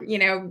work,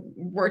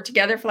 worked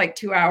together for like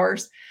 2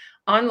 hours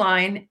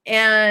online.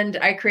 And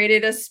I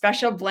created a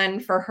special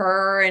blend for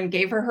her and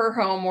gave her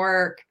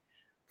homework.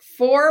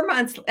 4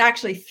 months,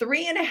 actually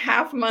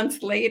 3.5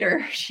 months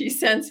later, she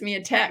sends me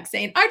a text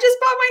saying, I just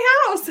bought my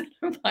house.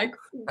 I'm like,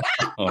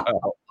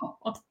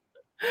 wow.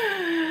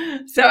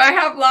 So I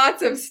have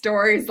lots of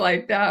stories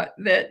like that,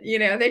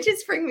 they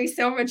just bring me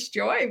so much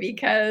joy,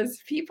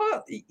 because people,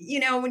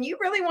 when you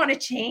really want to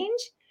change,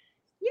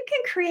 you can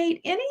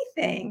create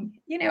anything.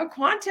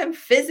 Quantum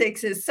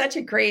physics is such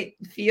a great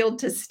field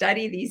to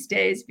study these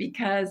days,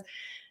 because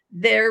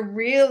they're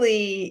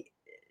really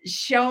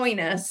showing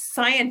us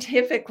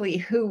scientifically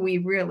who we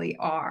really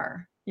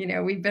are.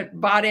 We've been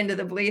bought into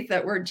the belief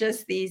that we're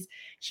just these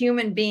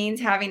human beings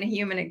having a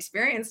human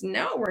experience.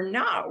 No, we're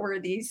not. We're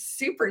these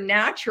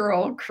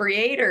supernatural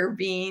creator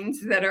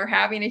beings that are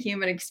having a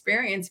human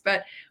experience,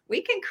 but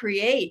we can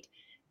create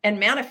and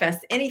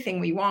manifest anything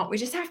we want. We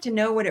just have to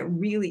know what it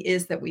really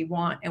is that we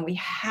want. And we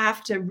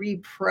have to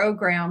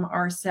reprogram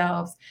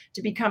ourselves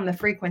to become the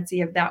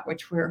frequency of that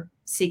which we're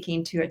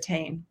seeking to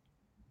attain.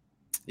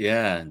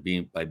 Yeah,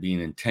 and by being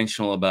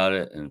intentional about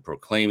it and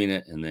proclaiming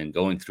it, and then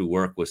going through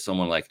work with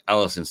someone like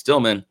Allison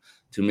Stillman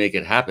to make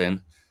it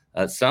happen.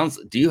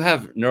 Do you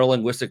have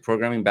neurolinguistic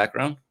programming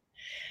background?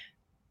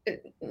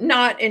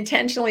 Not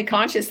intentionally,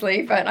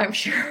 consciously, but I'm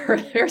sure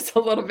there's a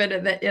little bit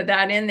of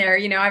that in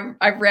there.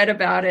 I've read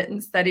about it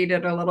and studied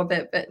it a little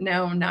bit, but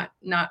no,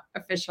 not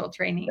official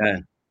training. Yeah.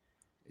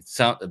 It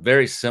sounds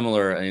very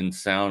similar in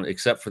sound,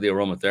 except for the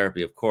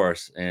aromatherapy, of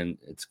course. And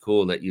it's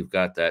cool that you've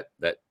got that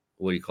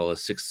what do you call a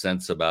sixth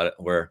sense about it,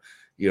 where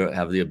you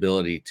have the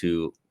ability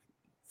to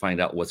find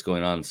out what's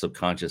going on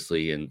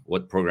subconsciously and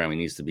what programming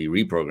needs to be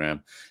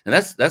reprogrammed. And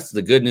that's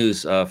the good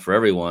news for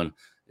everyone,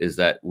 is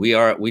that we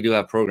do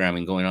have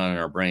programming going on in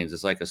our brains.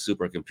 It's like a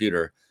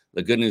supercomputer.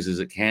 The good news is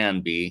it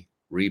can be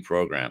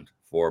reprogrammed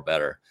for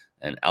better.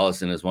 And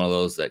Allison is one of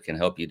those that can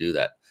help you do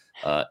that.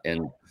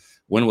 And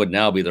when would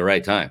now be the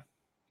right time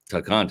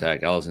to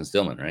contact Allison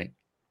Stillman, right?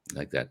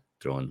 Like that,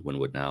 throwing when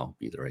would now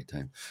be the right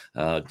time.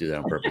 Do that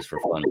on purpose for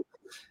fun.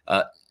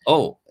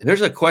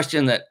 Here's a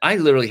question that I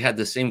literally had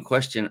the same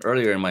question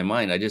earlier in my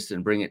mind. I just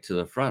didn't bring it to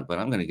the front, but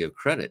I'm going to give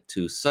credit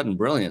to Sudden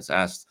Brilliance.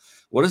 Asked,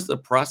 what is the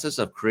process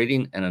of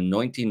creating an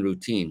anointing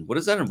routine? What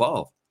does that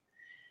involve?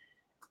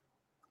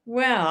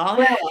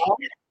 Well,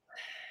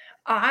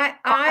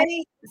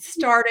 I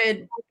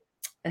started,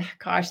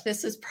 gosh,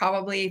 this is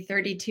probably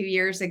 32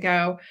 years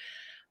ago.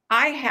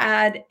 I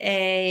had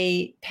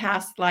a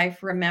past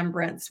life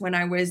remembrance when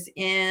I was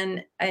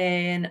in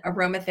an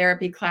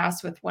aromatherapy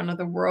class with one of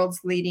the world's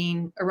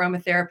leading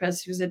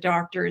aromatherapists, who's a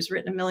doctor, who's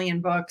written 1 million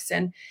books.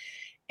 And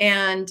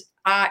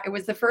it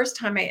was the first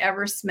time I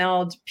ever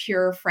smelled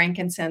pure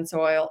frankincense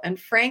oil. And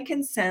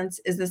frankincense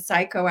is a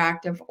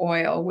psychoactive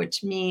oil,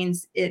 which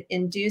means it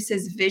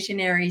induces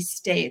visionary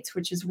states,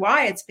 which is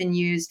why it's been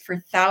used for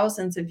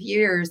thousands of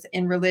years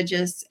in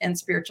religious and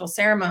spiritual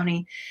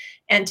ceremony.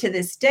 And to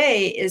this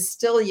day is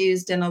still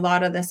used in a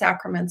lot of the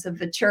sacraments of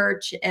the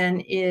church,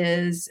 and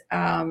is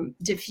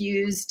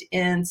diffused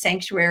in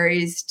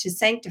sanctuaries to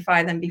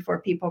sanctify them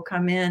before people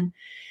come in.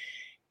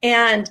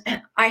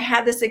 And I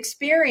had this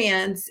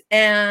experience,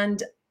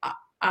 and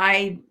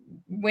I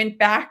went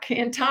back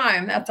in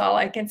time. That's all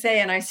I can say.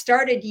 And I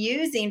started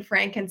using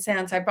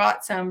frankincense. I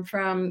bought some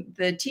from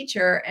the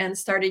teacher and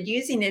started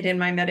using it in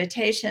my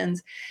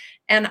meditations.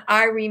 And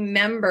I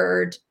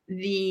remembered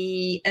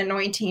the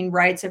anointing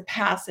rites of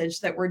passage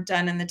that were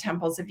done in the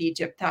temples of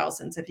Egypt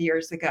thousands of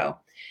years ago.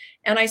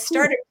 And I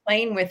started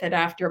playing with it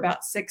after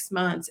about 6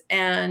 months,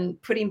 and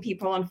putting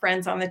people and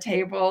friends on the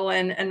table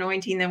and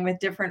anointing them with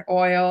different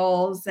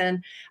oils.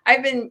 And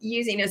I've been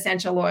using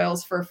essential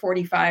oils for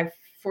 45,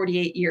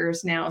 48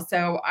 years now.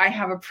 So I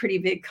have a pretty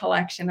big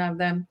collection of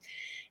them.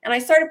 And I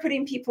started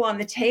putting people on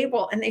the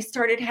table, and they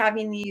started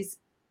having these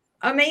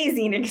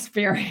amazing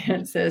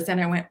experiences. And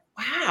I went,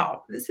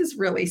 wow, this is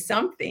really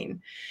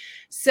something.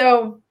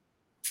 So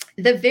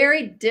the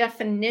very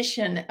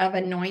definition of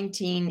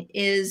anointing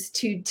is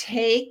to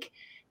take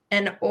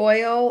an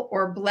oil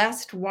or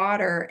blessed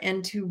water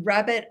and to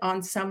rub it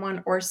on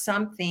someone or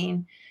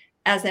something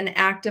as an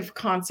act of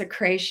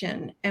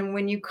consecration. And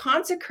when you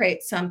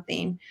consecrate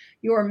something,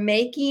 you're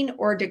making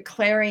or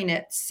declaring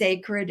it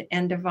sacred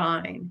and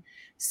divine.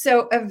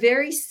 So a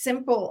very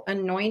simple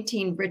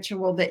anointing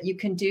ritual that you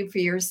can do for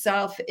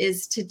yourself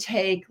is to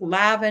take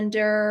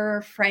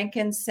lavender,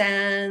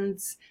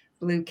 frankincense,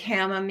 blue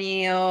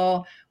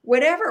chamomile,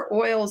 whatever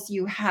oils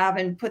you have,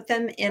 and put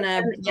them in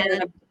a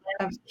blend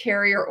of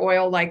carrier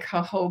oil like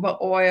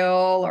jojoba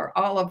oil or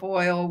olive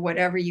oil,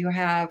 whatever you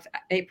have,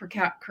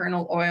 apricot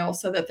kernel oil,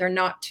 so that they're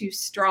not too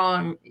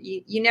strong.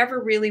 You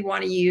never really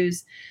want to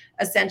use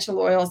essential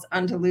oils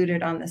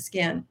undiluted on the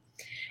skin.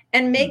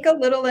 And make a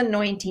little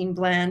anointing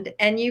blend,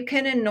 and you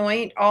can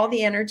anoint all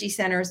the energy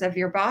centers of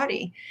your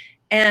body.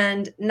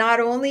 And not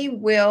only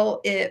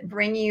will it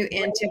bring you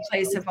into a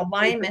place of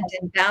alignment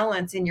and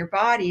balance in your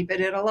body,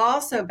 but it'll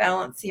also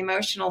balance the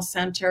emotional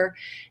center,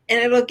 and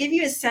it'll give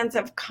you a sense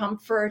of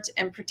comfort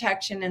and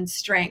protection and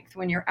strength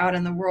when you're out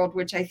in the world,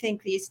 which I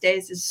think these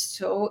days is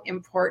so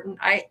important.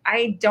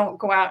 I don't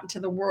go out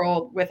into the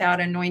world without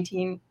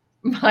anointing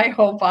my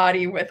whole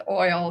body with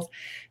oils,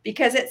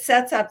 because it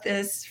sets up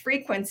this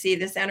frequency,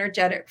 this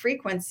energetic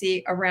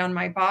frequency around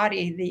my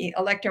body, the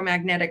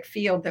electromagnetic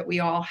field that we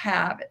all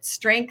have. It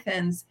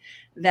strengthens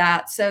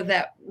that so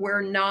that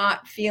we're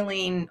not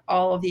feeling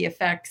all of the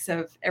effects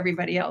of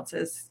everybody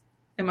else's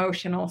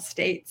emotional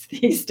states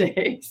these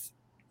days.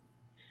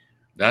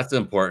 That's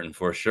important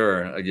for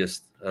sure.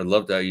 I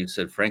loved how you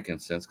said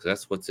frankincense, because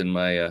that's what's in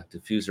my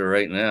diffuser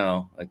right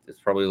now. It's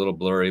probably a little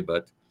blurry,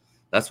 but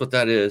that's what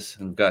that is.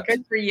 And got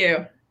Good for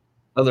you.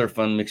 other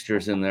fun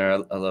mixtures in there.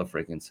 I love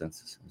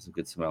frankincense. It's a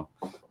good smell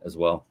as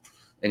well.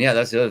 And yeah,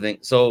 that's the other thing.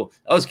 So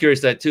I was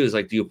curious that too, is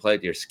like, do you apply it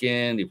to your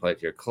skin? Do you apply it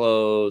to your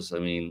clothes? I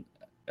mean,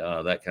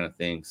 that kind of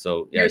thing.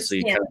 So yeah, Your so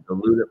you skin. kind of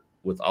dilute it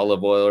with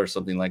olive oil or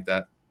something like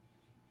that.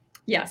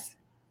 Yes.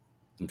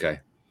 Okay.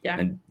 Yeah.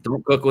 And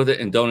don't cook with it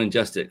and don't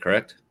ingest it,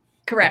 correct?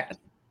 Correct.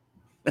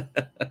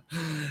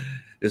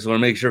 Just want to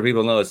make sure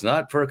people know it's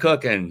not for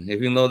cooking,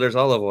 even though there's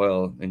olive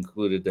oil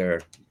included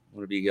there. I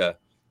want to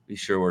be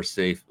sure we're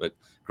safe. But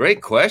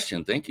great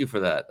question. Thank you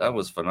for that. That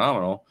was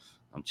phenomenal.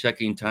 I'm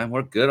checking time.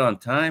 We're good on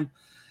time.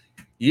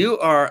 You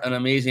are an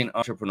amazing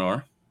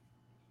entrepreneur.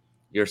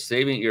 You're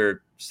saving.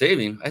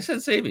 I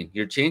said saving.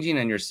 You're changing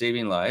and you're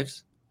saving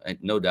lives,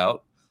 no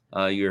doubt.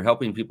 You're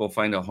helping people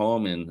find a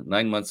home in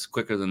 9 months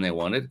quicker than they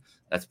wanted.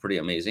 That's pretty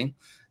amazing.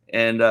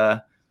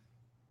 And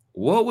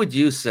what would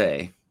you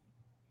say,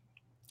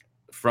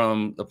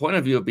 from the point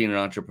of view of being an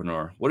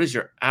entrepreneur, what is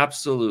your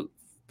absolute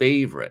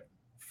favorite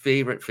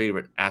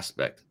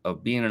aspect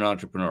of being an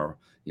entrepreneur?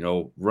 You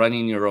know,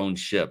 running your own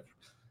ship,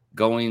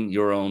 going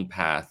your own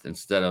path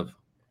instead of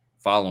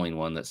following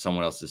one that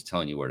someone else is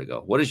telling you where to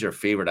go. What is your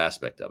favorite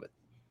aspect of it?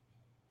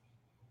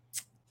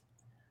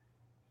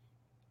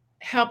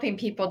 Helping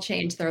people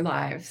change their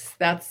lives.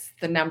 That's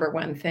the number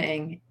one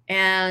thing.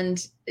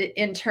 And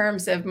in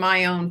terms of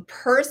my own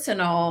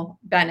personal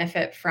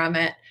benefit from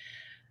it,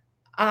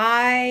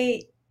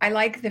 I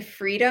like the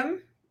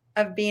freedom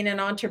of being an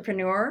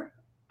entrepreneur.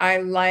 I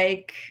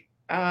like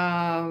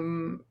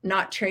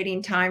not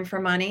trading time for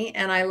money,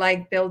 and I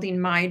like building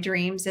my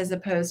dreams as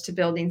opposed to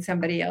building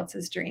somebody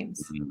else's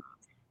dreams.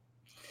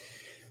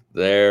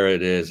 There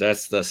it is.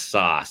 That's the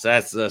sauce.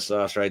 That's the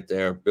sauce right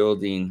there.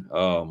 Building.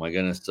 Oh my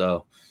goodness.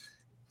 So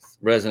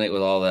resonate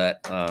with all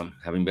that.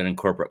 Having been in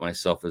corporate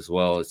myself as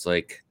well, it's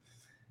like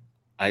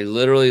I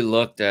literally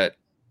looked at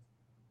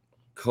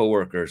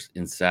coworkers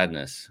in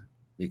sadness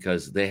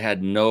because they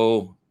had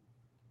no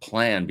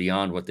plan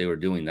beyond what they were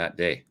doing that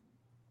day.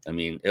 I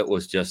mean, it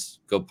was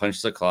just go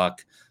punch the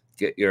clock,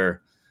 get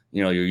your,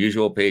 your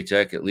usual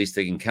paycheck. At least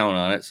they can count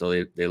on it.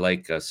 So they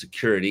like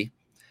security.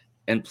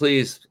 And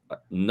please,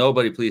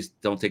 nobody, please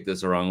don't take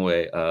this the wrong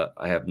way.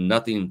 I have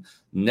nothing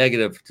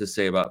negative to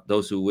say about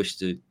those who wish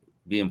to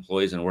be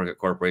employees and work at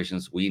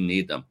corporations. We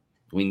need them.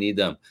 We need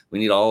them. We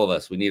need all of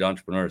us. We need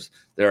entrepreneurs.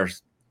 There are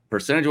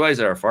percentage-wise,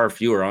 there are far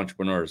fewer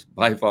entrepreneurs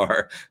by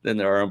far than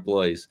there are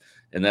employees,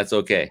 and that's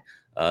okay.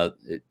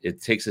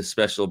 It takes a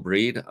special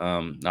breed.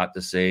 Not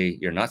to say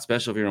you're not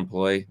special if you're an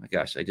employee. My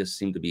gosh, I just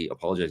seem to be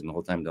apologizing the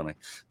whole time, don't I?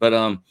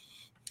 But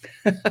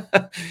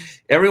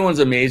everyone's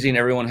amazing.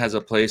 Everyone has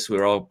a place.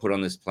 We're all put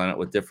on this planet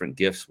with different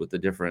gifts, with the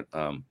different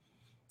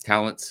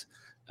talents,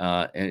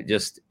 and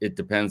it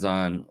depends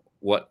on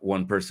what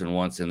one person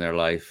wants in their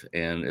life.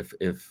 And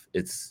if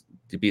it's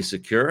to be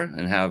secure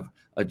and have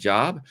a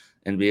job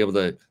and be able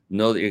to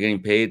know that you're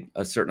getting paid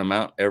a certain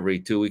amount every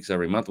 2 weeks,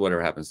 every month,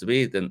 whatever it happens to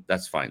be, then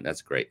that's fine.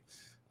 That's great.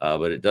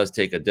 But it does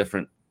take a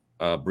different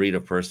breed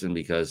of person,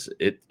 because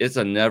it's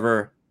a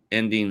never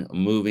ending,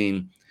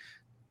 moving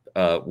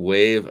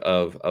wave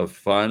of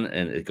fun,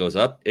 and it goes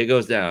up, it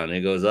goes down,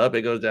 it goes up,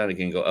 it goes down. It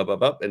can go up,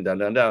 up, up, and down,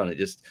 down, down.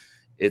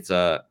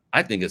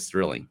 I think it's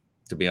thrilling,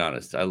 to be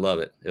honest. I love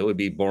it. It would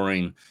be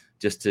boring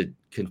just to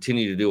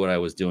continue to do what I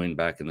was doing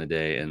back in the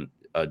day and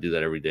do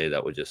that every day.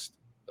 That would just,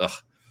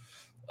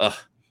 ugh.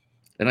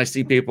 And I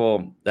see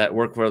people that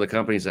work for other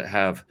companies that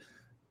have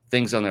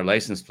things on their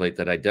license plate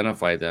that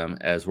identify them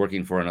as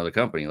working for another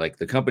company, like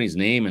the company's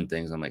name and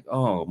things. I'm like,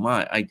 oh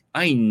my,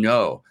 I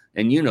know.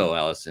 And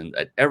Allison,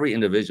 that every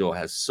individual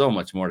has so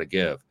much more to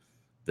give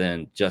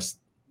than just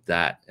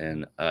that.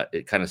 And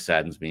it kind of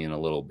saddens me in a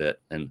little bit.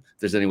 And if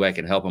there's any way I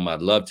can help them,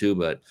 I'd love to,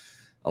 but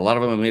a lot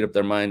of them have made up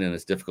their mind, and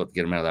it's difficult to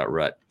get them out of that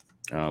rut.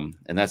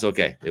 And that's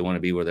okay. They want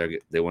to be where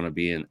they want to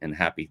be and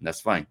happy. And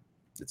that's fine.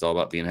 It's all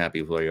about being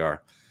happy with where you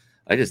are.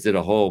 I just did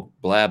a whole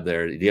blab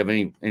there. Do you have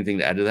anything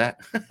to add to that?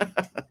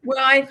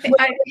 Well, I think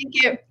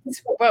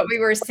it's what we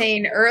were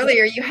saying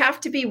earlier. You have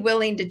to be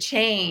willing to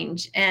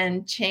change,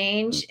 and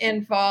change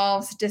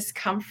involves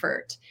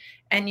discomfort,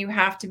 and you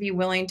have to be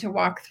willing to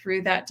walk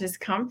through that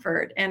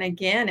discomfort. And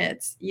again,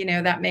 it's,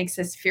 that makes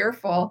us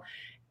fearful.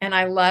 And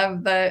I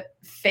love the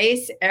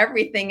face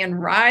everything and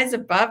rise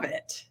above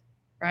it.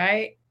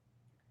 Right.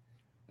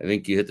 I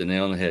think you hit the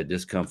nail on the head.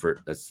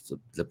 Discomfort. That's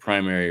the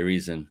primary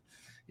reason.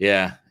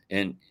 Yeah.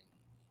 And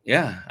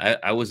yeah,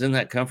 I was in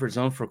that comfort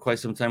zone for quite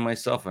some time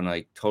myself, and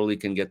I totally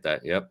can get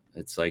that. Yep.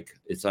 It's like,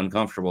 it's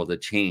uncomfortable to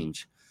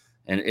change,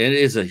 and it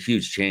is a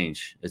huge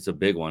change. It's a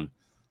big one.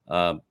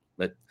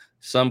 But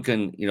some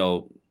can,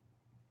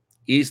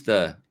 ease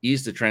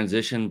the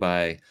transition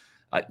by,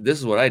 this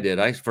is what I did.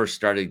 I first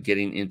started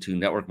getting into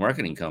network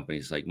marketing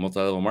companies, like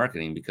multi-level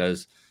marketing,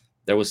 because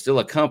there was still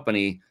a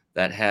company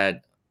that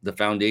had the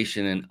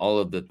foundation and all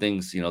of the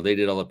things, they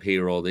did all the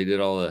payroll, they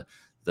did all the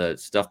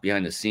stuff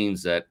behind the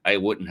scenes that I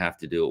wouldn't have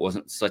to do. It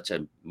wasn't such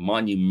a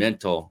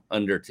monumental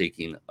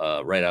undertaking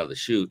right out of the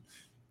chute.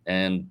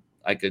 And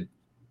I could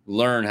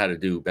learn how to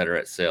do better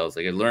at sales.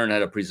 They could learn how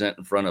to present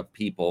in front of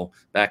people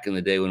back in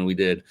the day when we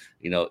did,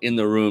 in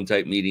the room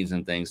type meetings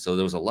and things. So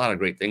there was a lot of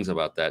great things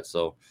about that.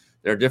 So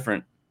there are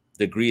different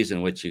degrees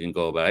in which you can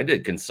go about. I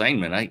did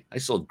consignment. I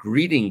sold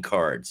greeting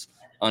cards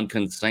on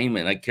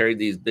consignment. I carried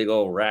these big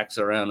old racks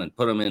around and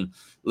put them in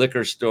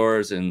liquor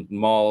stores and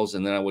malls,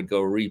 and then I would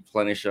go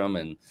replenish them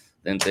and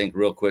then think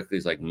real quickly.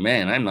 It's like,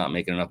 man, I'm not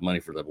making enough money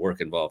for the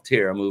work involved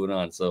here. I'm moving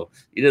on. So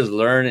you just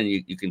learn and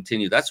you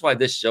continue. That's why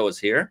this show is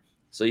here.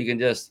 So you can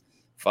just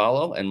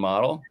follow and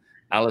model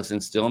Allison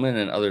Stillman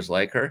and others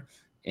like her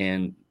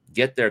and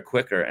get there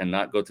quicker and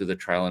not go through the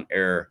trial and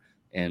error,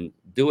 and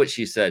do what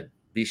she said.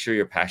 Be sure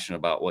you're passionate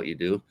about what you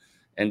do.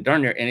 And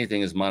darn near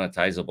anything is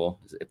monetizable,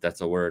 if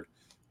that's a word.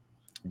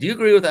 Do you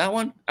agree with that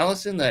one,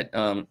 Allison, that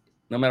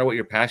no matter what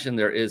your passion,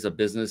 there is a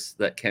business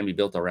that can be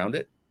built around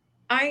it?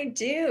 I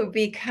do,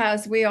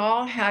 because we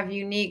all have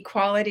unique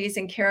qualities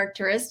and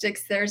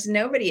characteristics. There's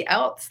nobody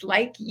else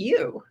like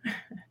you.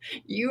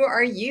 You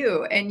are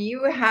you, and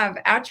you have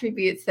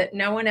attributes that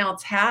no one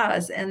else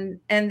has, and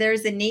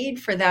there's a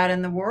need for that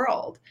in the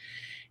world.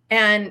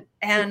 And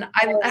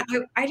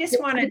I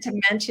just wanted to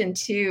mention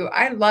too,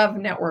 I love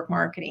network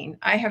marketing.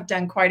 I have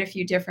done quite a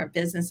few different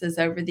businesses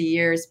over the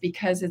years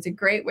because it's a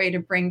great way to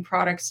bring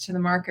products to the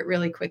market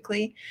really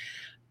quickly.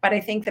 But I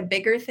think the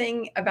bigger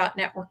thing about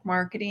network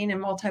marketing and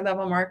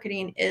multi-level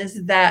marketing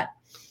is that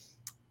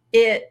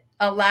it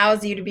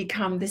allows you to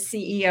become the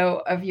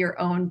CEO of your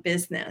own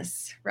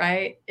business,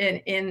 right?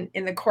 In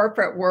the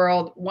corporate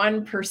world,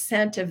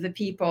 1% of the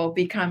people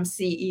become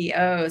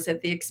CEOs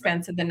at the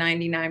expense of the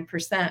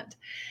 99%.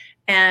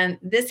 And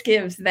this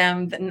gives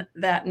them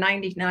that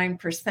 99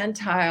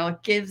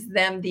 percentile, gives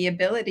them the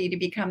ability to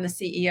become the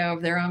CEO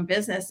of their own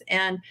business.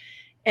 And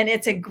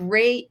it's a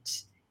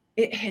great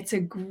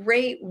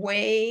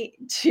way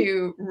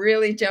to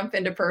really jump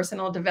into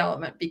personal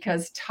development,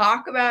 because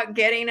talk about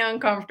getting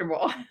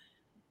uncomfortable.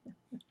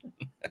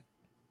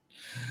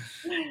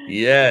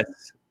 Yes.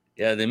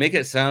 Yeah, they make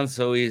it sound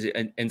so easy.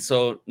 And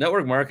so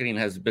network marketing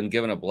has been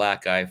given a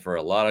black eye for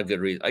a lot of good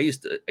reasons. I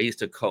used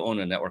to co-own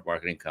a network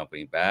marketing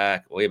company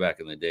way back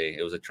in the day.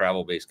 It was a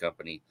travel-based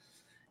company,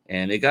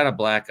 and it got a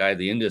black eye,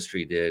 the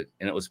industry did,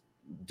 and it was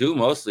due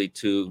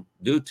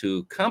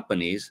to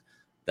companies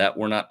that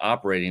were not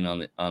operating on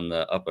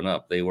the up and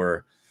up. They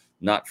were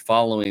not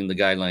following the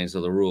guidelines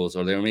or the rules,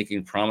 or they were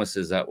making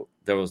promises that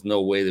there was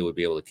no way they would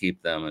be able to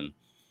keep them, and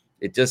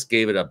it just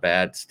gave it a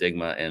bad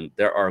stigma. And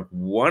there are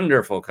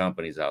wonderful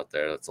companies out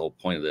there. That's the whole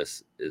point of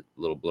this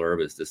little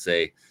blurb, is to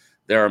say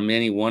there are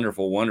many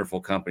wonderful, wonderful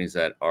companies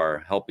that are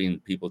helping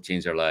people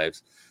change their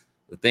lives.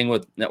 The thing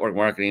with network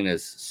marketing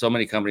is so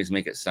many companies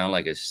make it sound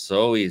like it's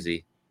so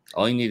easy.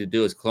 All you need to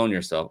do is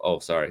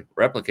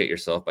replicate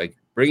yourself by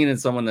bringing in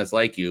someone that's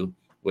like you,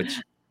 which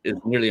is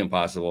nearly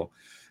impossible.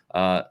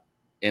 And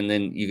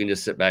then you can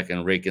just sit back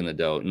and rake in the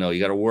dough. No, you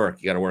got to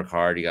work. You got to work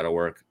hard. You got to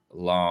work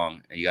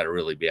long, and you got to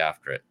really be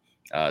after it.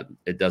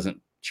 It doesn't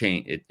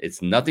change.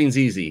 Nothing's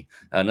easy.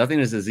 Nothing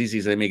is as easy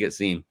as they make it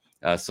seem.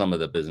 Some of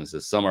the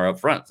businesses, some are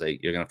upfront. Say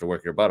you're gonna have to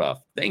work your butt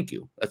off. Thank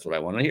you. That's what I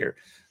want to hear.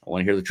 I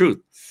want to hear the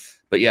truth.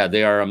 But yeah,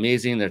 they are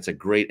amazing. That's a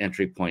great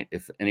entry point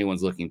if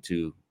anyone's looking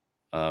to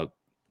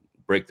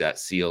break that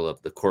seal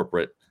of the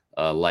corporate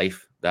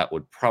life. That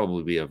would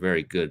probably be a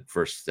very good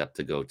first step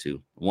to go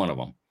to. One of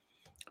them.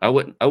 I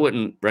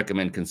wouldn't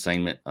recommend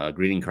consignment,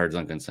 greeting cards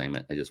on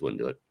consignment. I just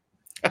wouldn't do it.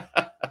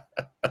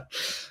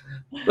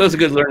 That was a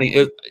good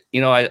learning.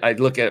 I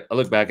look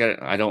back at it.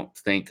 I don't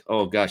think,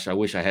 oh gosh, I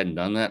wish I hadn't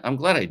done that. I'm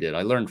glad I did.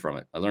 I learned from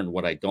it. I learned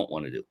what I don't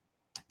want to do.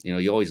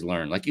 You always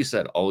learn. Like you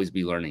said, always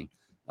be learning.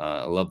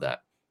 I love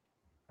that.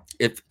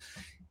 If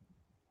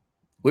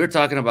we were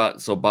talking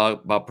about, so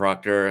Bob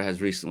Proctor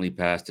has recently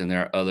passed, and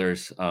there are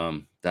others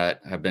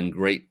that have been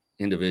great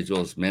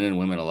individuals, men and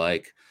women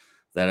alike,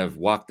 that have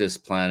walked this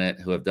planet,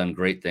 who have done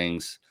great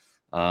things.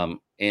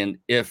 And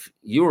if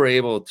you were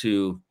able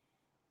to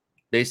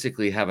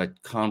basically have a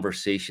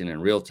conversation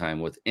in real time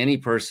with any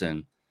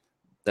person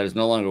that is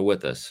no longer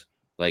with us,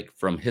 like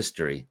from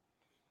history,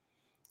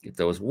 if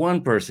there was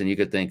one person you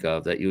could think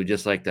of that you would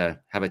just like to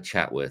have a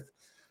chat with,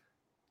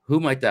 who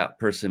might that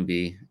person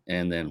be,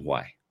 and then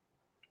why?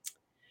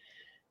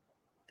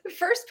 The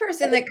first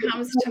person that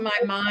comes to my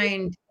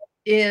mind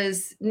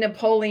is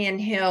Napoleon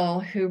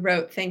Hill, who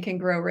wrote Think and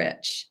Grow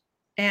Rich.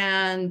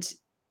 And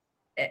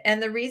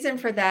the reason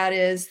for that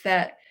is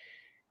that,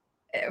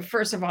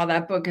 first of all,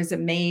 that book is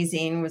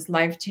amazing, was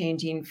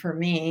life-changing for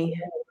me.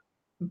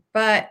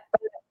 But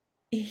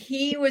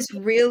he was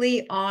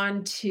really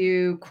on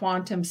to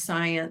quantum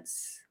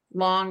science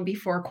long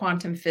before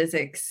quantum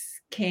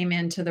physics came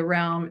into the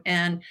realm.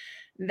 And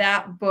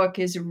that book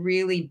is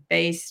really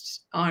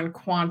based on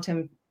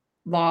quantum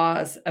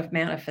laws of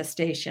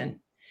manifestation.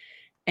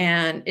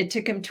 And it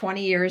took him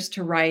 20 years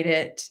to write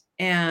it.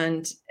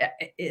 And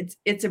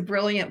it's a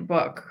brilliant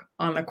book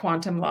on the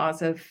quantum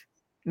laws of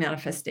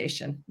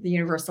manifestation, the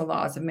universal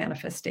laws of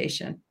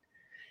manifestation.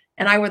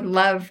 And I would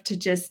love to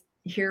just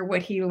hear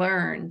what he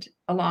learned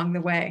along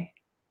the way.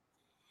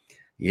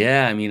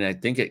 Yeah, I mean, I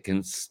think it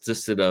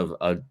consisted of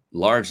a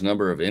large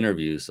number of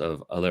interviews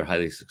of other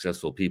highly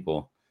successful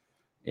people.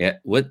 Yeah,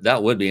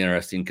 that would be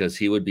interesting because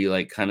he would be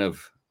like kind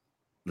of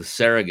the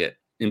surrogate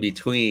in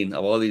between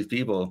of all these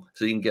people,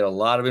 so you can get a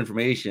lot of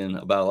information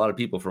about a lot of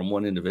people from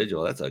one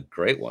individual. That's a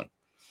great one.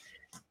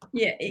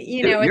 Yeah,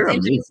 You're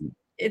amazing.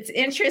 it's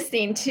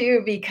interesting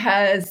too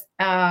because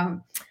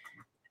I'll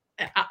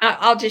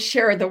just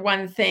share the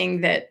one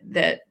thing that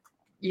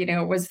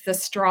was the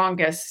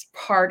strongest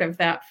part of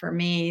that for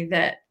me.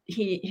 That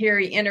he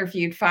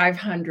interviewed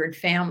 500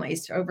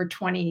 families over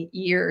 20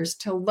 years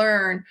to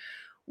learn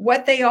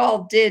what they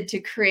all did to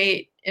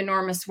create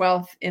enormous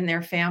wealth in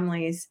their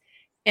families.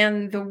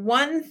 And the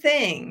one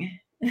thing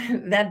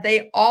that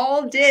they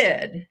all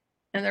did,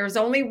 and there was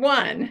only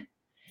one,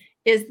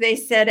 is they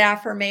said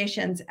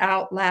affirmations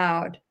out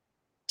loud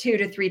 2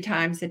 to 3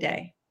 times a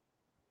day.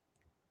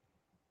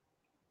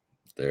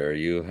 There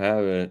you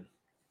have it.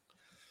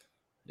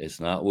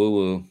 It's not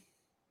woo-woo.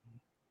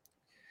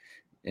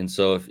 And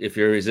so if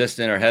you're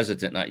resistant or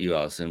hesitant, not you,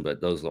 Allison,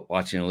 but those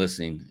watching and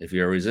listening, if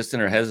you're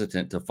resistant or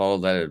hesitant to follow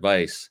that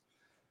advice,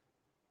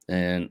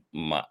 then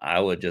I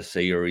would just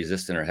say you're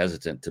resistant or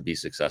hesitant to be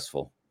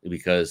successful,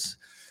 because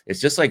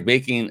it's just like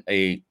baking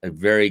a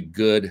very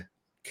good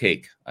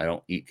cake. I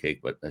don't eat cake,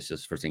 but that's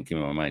just the first thing that came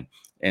to my mind.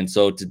 And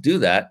so to do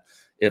that,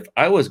 if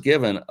I was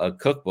given a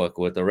cookbook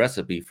with a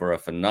recipe for a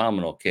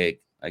phenomenal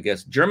cake, I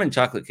guess German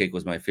chocolate cake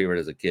was my favorite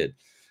as a kid.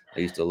 I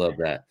used to love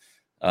that.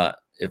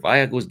 If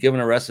I was given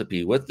a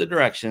recipe with the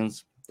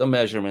directions, the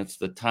measurements,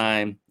 the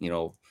time,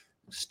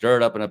 stir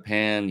it up in a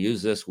pan,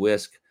 use this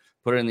whisk,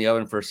 put it in the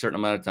oven for a certain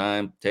amount of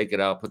time, take it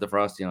out, put the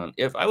frosting on.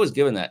 If I was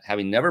given that,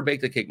 having never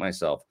baked a cake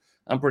myself,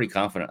 I'm pretty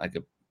confident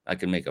I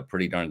could make a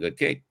pretty darn good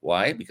cake.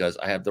 Why? Because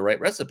I have the right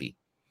recipe.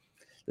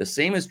 The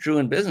same is true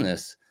in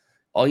business.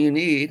 All you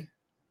need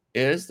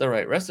is the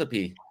right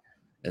recipe.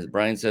 As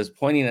Brian says,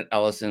 pointing at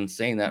Allison,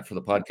 saying that for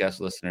the podcast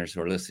listeners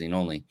who are listening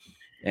only.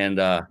 And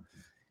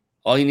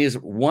all you need is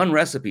one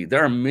recipe.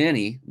 There are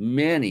many,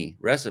 many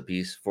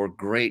recipes for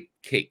great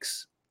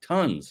cakes,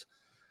 tons.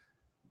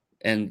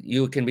 And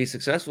you can be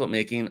successful at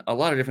making a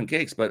lot of different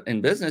cakes. But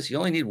in business, you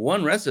only need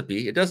one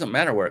recipe. It doesn't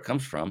matter where it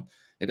comes from.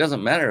 It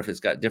doesn't matter if it's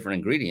got different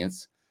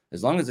ingredients.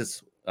 As long as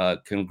it's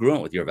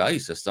congruent with your value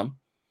system,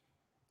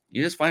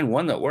 you just find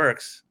one that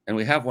works. And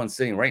we have one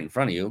sitting right in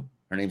front of you.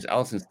 Her name's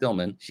Allison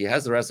Stillman. She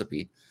has the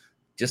recipe.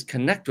 Just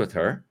connect with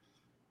her.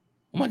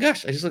 Oh my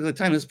gosh, I just looked at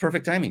the time. This is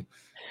perfect timing.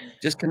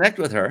 Just connect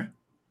with her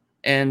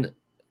and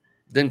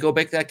then go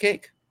bake that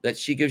cake that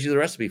she gives you the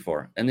recipe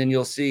for. And then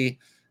you'll see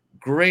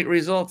great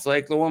results,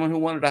 like the woman who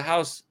wanted a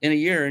house in a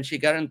year and she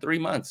got it in 3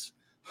 months.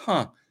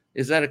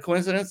 Is that a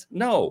coincidence?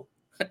 No.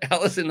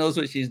 Allison knows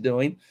what she's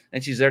doing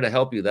and she's there to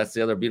help you. That's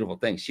the other beautiful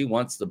thing. She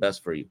wants the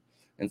best for you.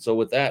 And so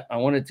with that, I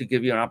wanted to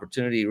give you an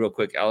opportunity real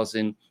quick.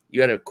 Allison, you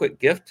had a quick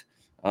gift.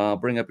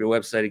 Bring up your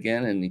website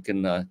again and you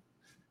can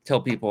tell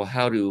people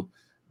how to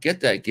get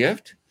that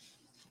gift.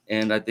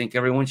 And I think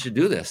everyone should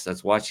do this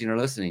that's watching or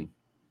listening.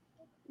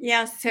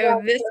 Yeah,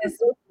 so this is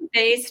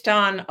based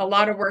on a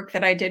lot of work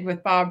that I did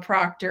with Bob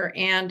Proctor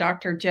and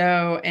Dr.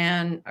 Joe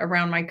and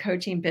around my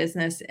coaching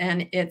business.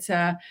 And it's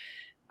a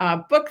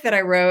book that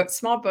I wrote,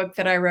 small book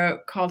that I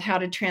wrote called How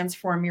to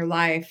Transform Your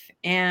Life.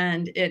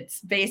 And it's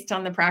based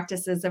on the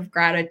practices of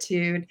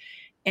gratitude.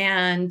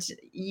 And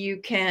you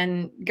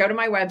can go to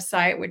my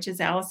website, which is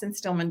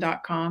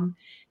AllisonStillman.com,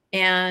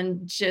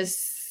 and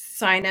just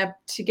sign up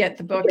to get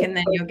the book. And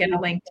then you'll get a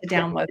link to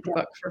download the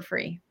book for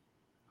free.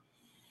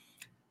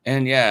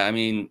 And yeah, I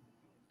mean,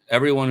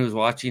 everyone who's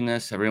watching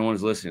this, everyone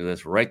who's listening to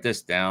this, write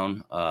this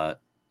down. There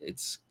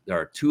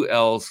are 2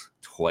 L's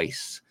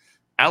twice.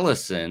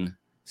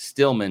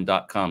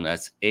 AllisonStillman.com.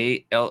 That's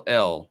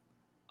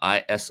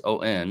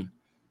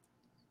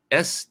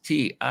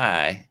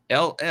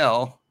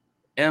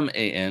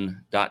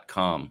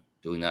AllisonStillman.com.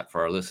 Doing that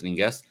for our listening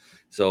guests.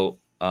 So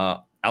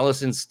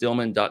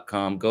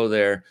AllisonStillman.com. Go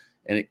there,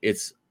 and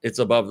it's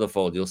above the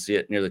fold. You'll see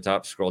it near the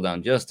top. Scroll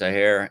down just a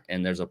hair,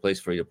 and there's a place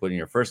for you to put in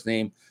your first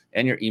name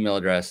and your email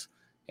address,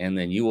 and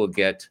then you will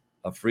get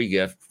a free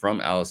gift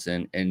from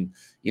Allison. And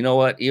you know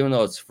what? Even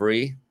though it's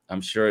free, I'm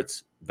sure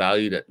it's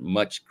valued at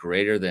much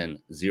greater than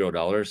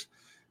 $0.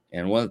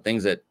 And one of the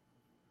things that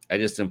I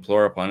just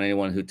implore upon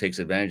anyone who takes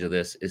advantage of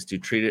this is to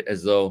treat it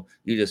as though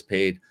you just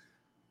paid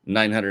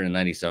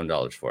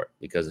 $997 for it.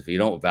 Because if you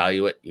don't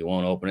value it, you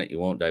won't open it, you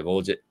won't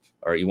divulge it,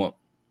 or you won't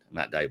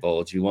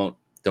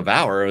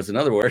devour is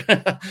another word.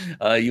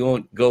 You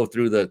won't go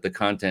through the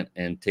content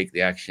and take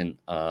the action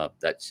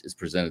that is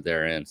presented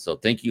therein. So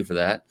thank you for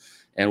that.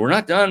 And we're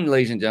not done,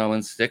 ladies and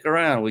gentlemen. Stick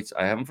around.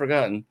 I haven't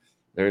forgotten.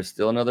 There's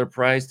still another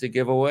prize to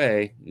give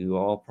away. You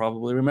all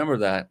probably remember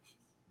that.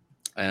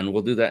 And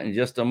we'll do that in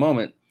just a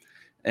moment.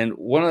 And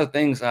one of the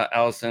things,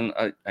 Allison,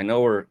 I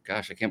know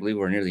I can't believe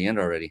we're near the end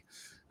already.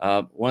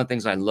 One of the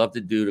things I love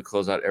to do to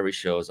close out every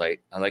show is I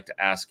like to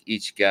ask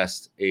each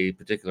guest a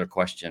particular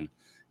question.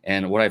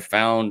 And what I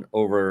found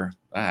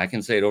I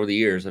can say it over the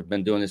years, I've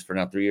been doing this for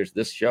now 3 years,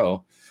 this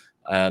show,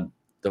 the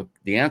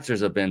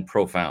answers have been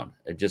profound.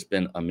 It's just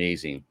been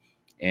amazing.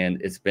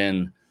 And it's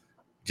been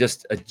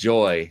just a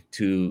joy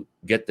to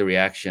get the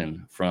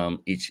reaction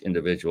from each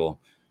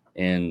individual.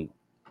 And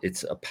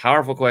it's a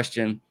powerful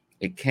question.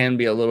 It can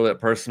be a little bit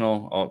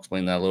personal. I'll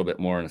explain that a little bit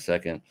more in a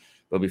second.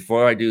 But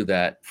before I do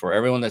that, for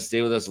everyone that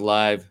stayed with us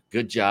live,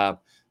 good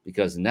job,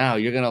 because now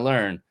you're going to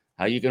learn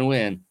how you can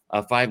win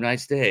a 5-night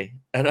stay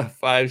at a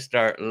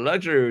 5-star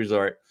luxury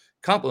resort.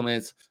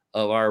 Compliments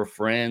of our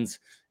friends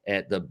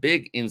at the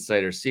Big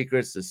Insider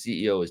Secrets. The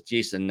CEO is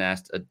Jason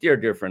Nast, a dear,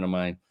 dear friend of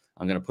mine.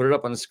 I'm going to put it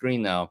up on the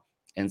screen now.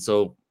 And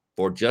so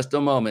for just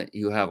a moment,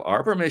 you have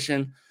our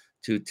permission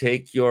to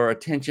take your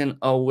attention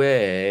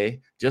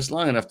away just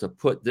long enough to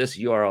put this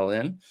URL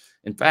in.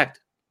 In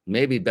fact,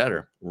 maybe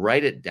better,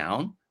 write it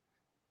down.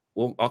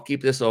 I'll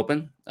keep this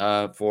open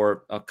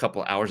for a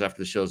couple hours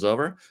after the show's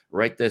over.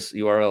 Write this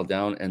URL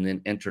down and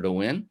then enter to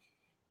win.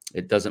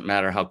 It doesn't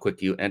matter how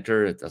quick you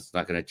enter. That's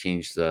not going to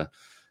change the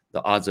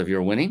odds of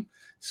your winning.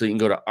 So you can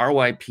go to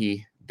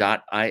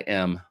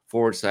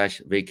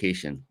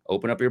ryp.im/vacation.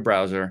 Open up your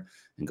browser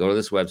and go to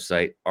this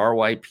website,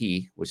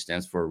 RYP, which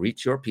stands for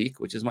Reach Your Peak,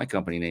 which is my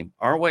company name,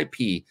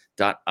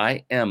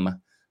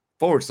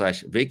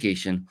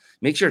 ryp.im/vacation.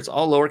 Make sure it's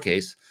all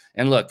lowercase.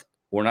 And look,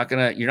 you're not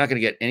gonna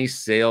get any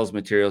sales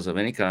materials of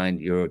any kind.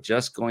 You're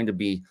just going to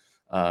be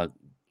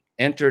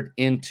entered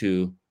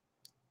into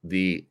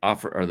the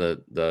offer or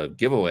the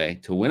giveaway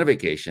to win a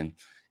vacation,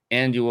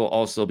 and you will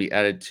also be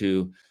added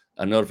to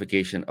a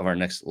notification of our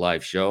next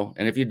live show.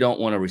 And if you don't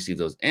want to receive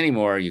those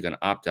anymore, you can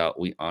opt out.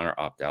 We honor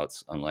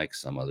opt-outs, unlike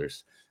some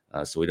others.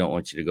 So we don't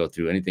want you to go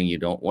through anything you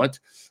don't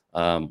want.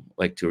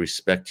 Like to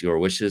respect your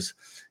wishes,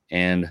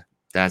 and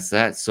that's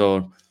that.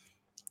 So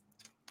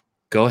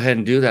go ahead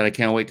and do that. I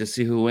can't wait to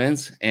see who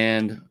wins.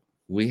 And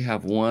we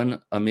have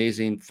one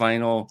amazing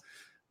final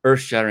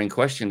earth-shattering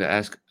question to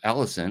ask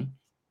Allison.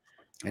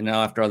 And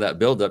now after all that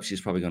buildup,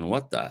 she's probably going,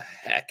 what the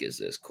heck is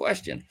this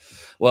question?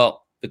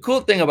 Well, the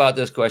cool thing about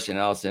this question,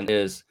 Allison,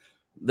 is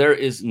there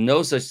is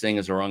no such thing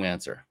as a wrong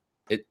answer.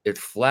 It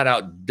flat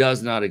out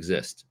does not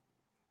exist.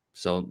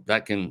 So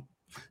the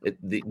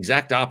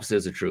exact opposite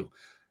is true.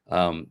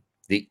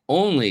 The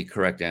only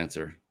correct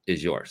answer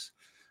is yours.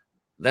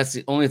 That's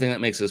the only thing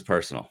that makes this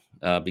personal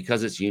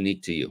because it's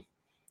unique to you.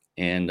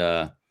 And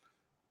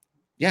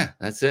yeah,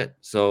 that's it.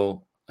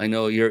 So I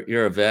know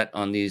you're a vet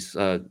on these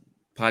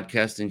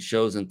podcasting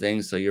shows and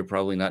things, so you're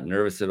probably not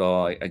nervous at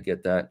all. I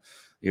get that.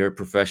 You're a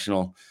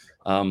professional.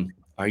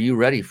 Are you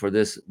ready for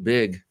this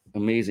big,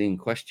 amazing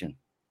question?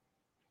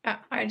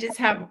 I just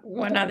have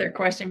one other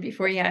question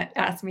before you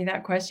ask me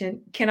that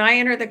question. Can I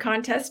enter the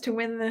contest to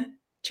win the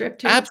trip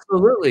too?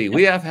 Absolutely.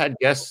 We have had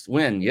guests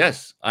win.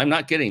 Yes, I'm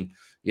not kidding.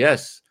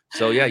 Yes.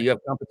 So yeah, you have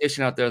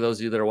competition out there. Those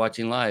of you that are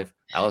watching live,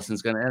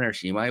 Allison's going to enter.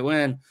 She might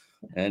win.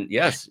 And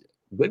yes,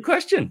 good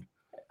question.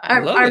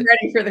 I'm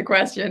ready for the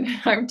question.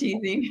 I'm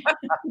teasing.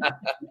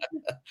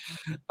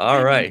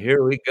 All right,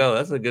 here we go.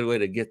 That's a good way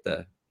to get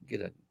a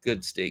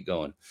good state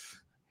going.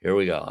 Here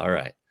we go. All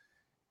right.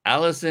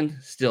 Allison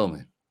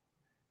Stillman,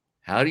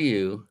 how do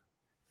you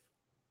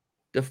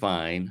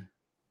define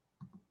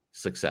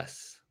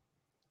success?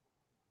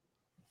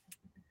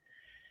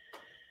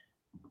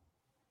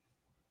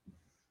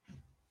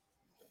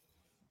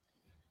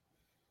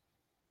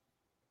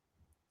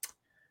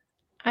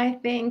 I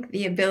think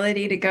the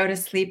ability to go to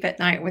sleep at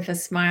night with a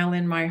smile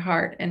in my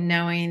heart and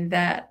knowing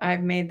that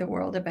I've made the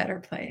world a better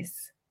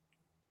place.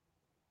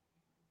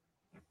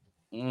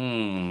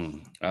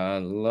 I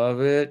love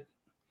it.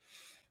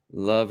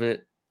 Love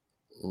it.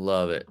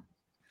 Love it.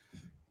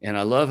 And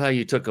I love how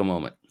you took a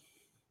moment.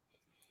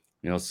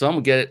 You know,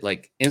 some get it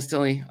like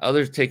instantly,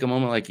 others take a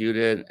moment like you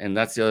did. And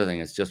that's the other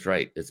thing. It's just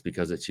right. It's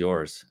because it's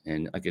yours.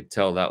 And I could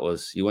tell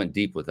you went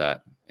deep with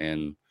that.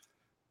 And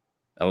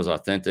that was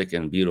authentic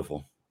and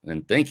beautiful.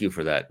 And thank you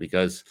for that,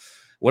 because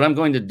what I'm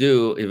going to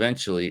do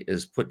eventually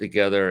is put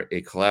together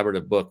a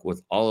collaborative book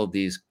with all of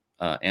these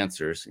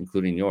answers,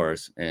 including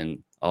yours.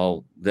 And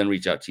I'll then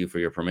reach out to you for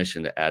your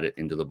permission to add it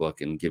into the book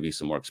and give you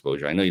some more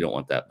exposure. I know you don't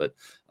want that, but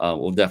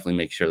we'll definitely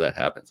make sure that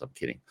happens. I'm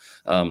kidding.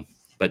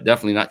 But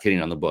definitely not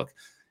kidding on the book.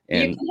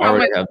 And you can have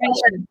my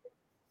permission.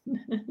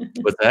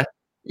 What's that?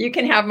 You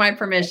can have my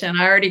permission.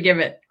 I already give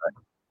it.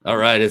 All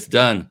right. It's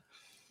done.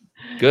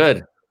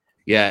 Good.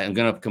 Yeah, I'm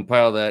going to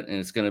compile that, and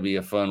it's going to be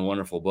a fun,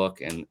 wonderful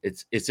book. And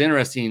it's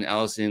interesting,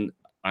 Allison.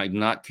 I'm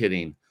not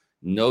kidding.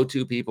 No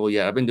two people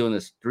yet. I've been doing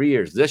this 3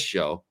 years, this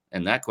show,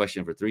 and that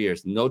question for 3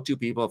 years. No two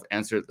people have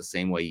answered it the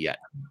same way yet.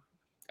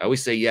 I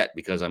always say yet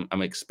because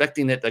I'm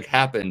expecting it to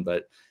happen,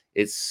 but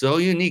it's so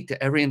unique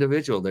to every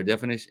individual, their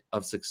definition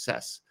of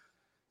success.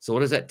 So what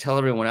does that tell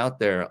everyone out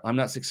there? I'm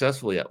not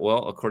successful yet.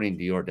 Well, according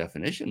to your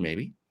definition,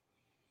 maybe,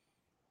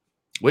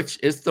 which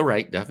is the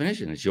right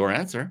definition. It's your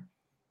answer.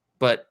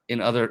 But in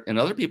other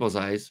people's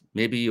eyes,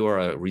 maybe you are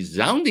a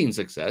resounding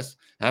success.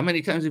 How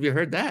many times have you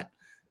heard that?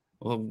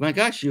 Well, my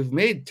gosh, you've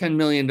made $10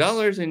 million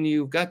and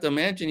you've got the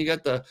mansion, you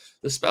got the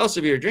spouse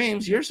of your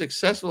dreams. You're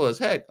successful as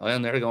heck.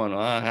 And they're going,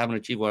 I haven't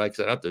achieved what I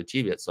set out to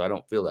achieve yet, so I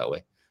don't feel that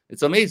way.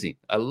 It's amazing.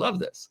 I love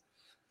this.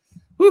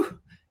 Whew.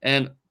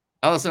 And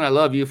Allison, I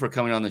love you for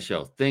coming on the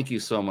show. Thank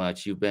you so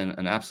much. You've been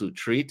an absolute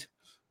treat.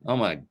 Oh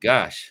my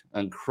gosh,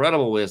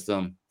 incredible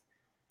wisdom,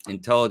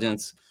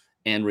 intelligence,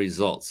 and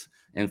results.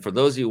 And for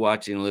those of you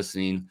watching and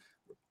listening,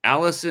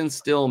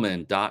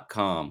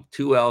 AllisonStillman.com,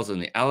 2 L's in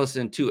the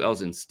Allison, 2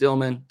 L's in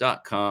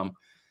Stillman.com.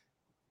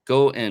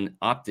 Go and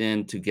opt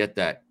in to get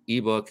that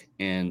ebook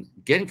and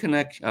get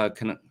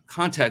in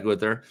contact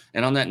with her.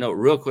 And on that note,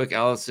 real quick,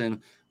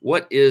 Allison,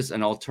 what is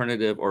an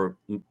alternative or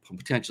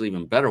potentially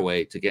even better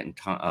way to get in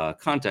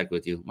contact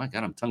with you? My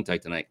God, I'm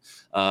tongue-tied tonight.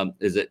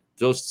 Is it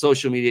those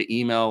social media,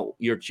 email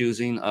you're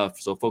choosing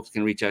so folks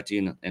can reach out to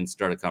you and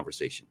start a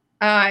conversation?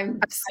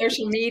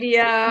 Social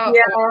media.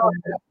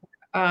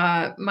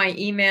 My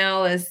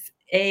email is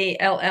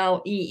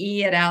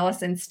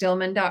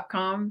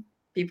ALLEE@AllisonStillman.com.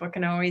 People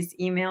can always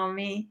email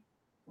me.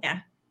 Yeah.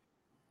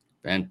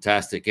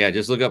 Fantastic. Yeah,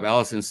 just look up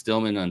Allison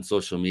Stillman on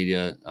social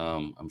media,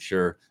 I'm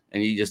sure.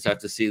 And you just have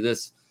to see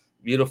this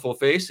beautiful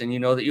face and you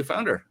know that you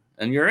found her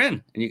and you're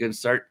in, and you can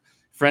start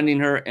friending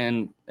her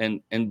and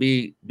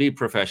be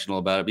professional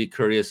about it, be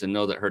courteous, and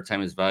know that her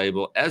time is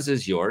valuable, as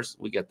is yours.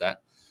 We get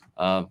that.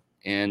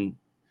 And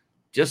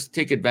just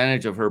take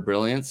advantage of her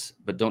brilliance,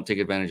 but don't take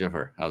advantage of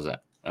her. How's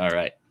that? All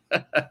right.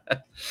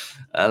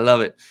 I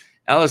love it.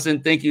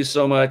 Allison, thank you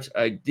so much.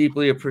 I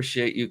deeply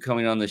appreciate you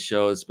coming on the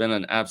show. It's been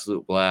an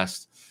absolute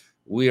blast.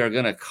 We are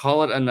going to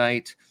call it a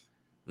night.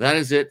 That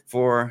is it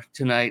for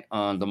tonight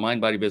on the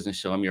Mind Body Business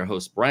Show. I'm your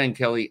host, Brian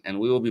Kelly, and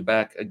we will be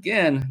back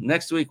again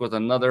next week with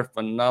another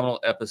phenomenal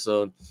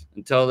episode.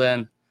 Until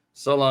then,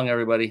 so long,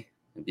 everybody,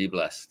 and be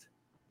blessed.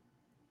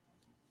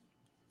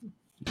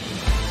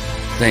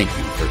 Thank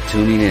you for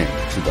tuning in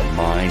to the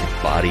Mind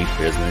Body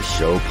Business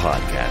Show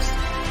podcast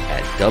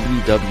at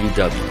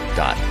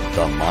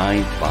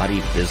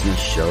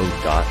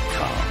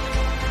www.themindbodybusinessshow.com.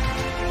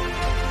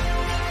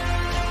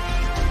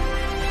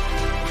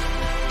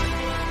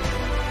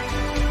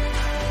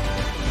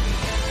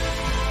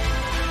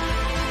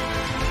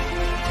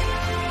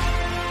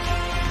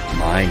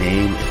 My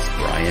name is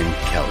Brian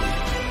Kelly.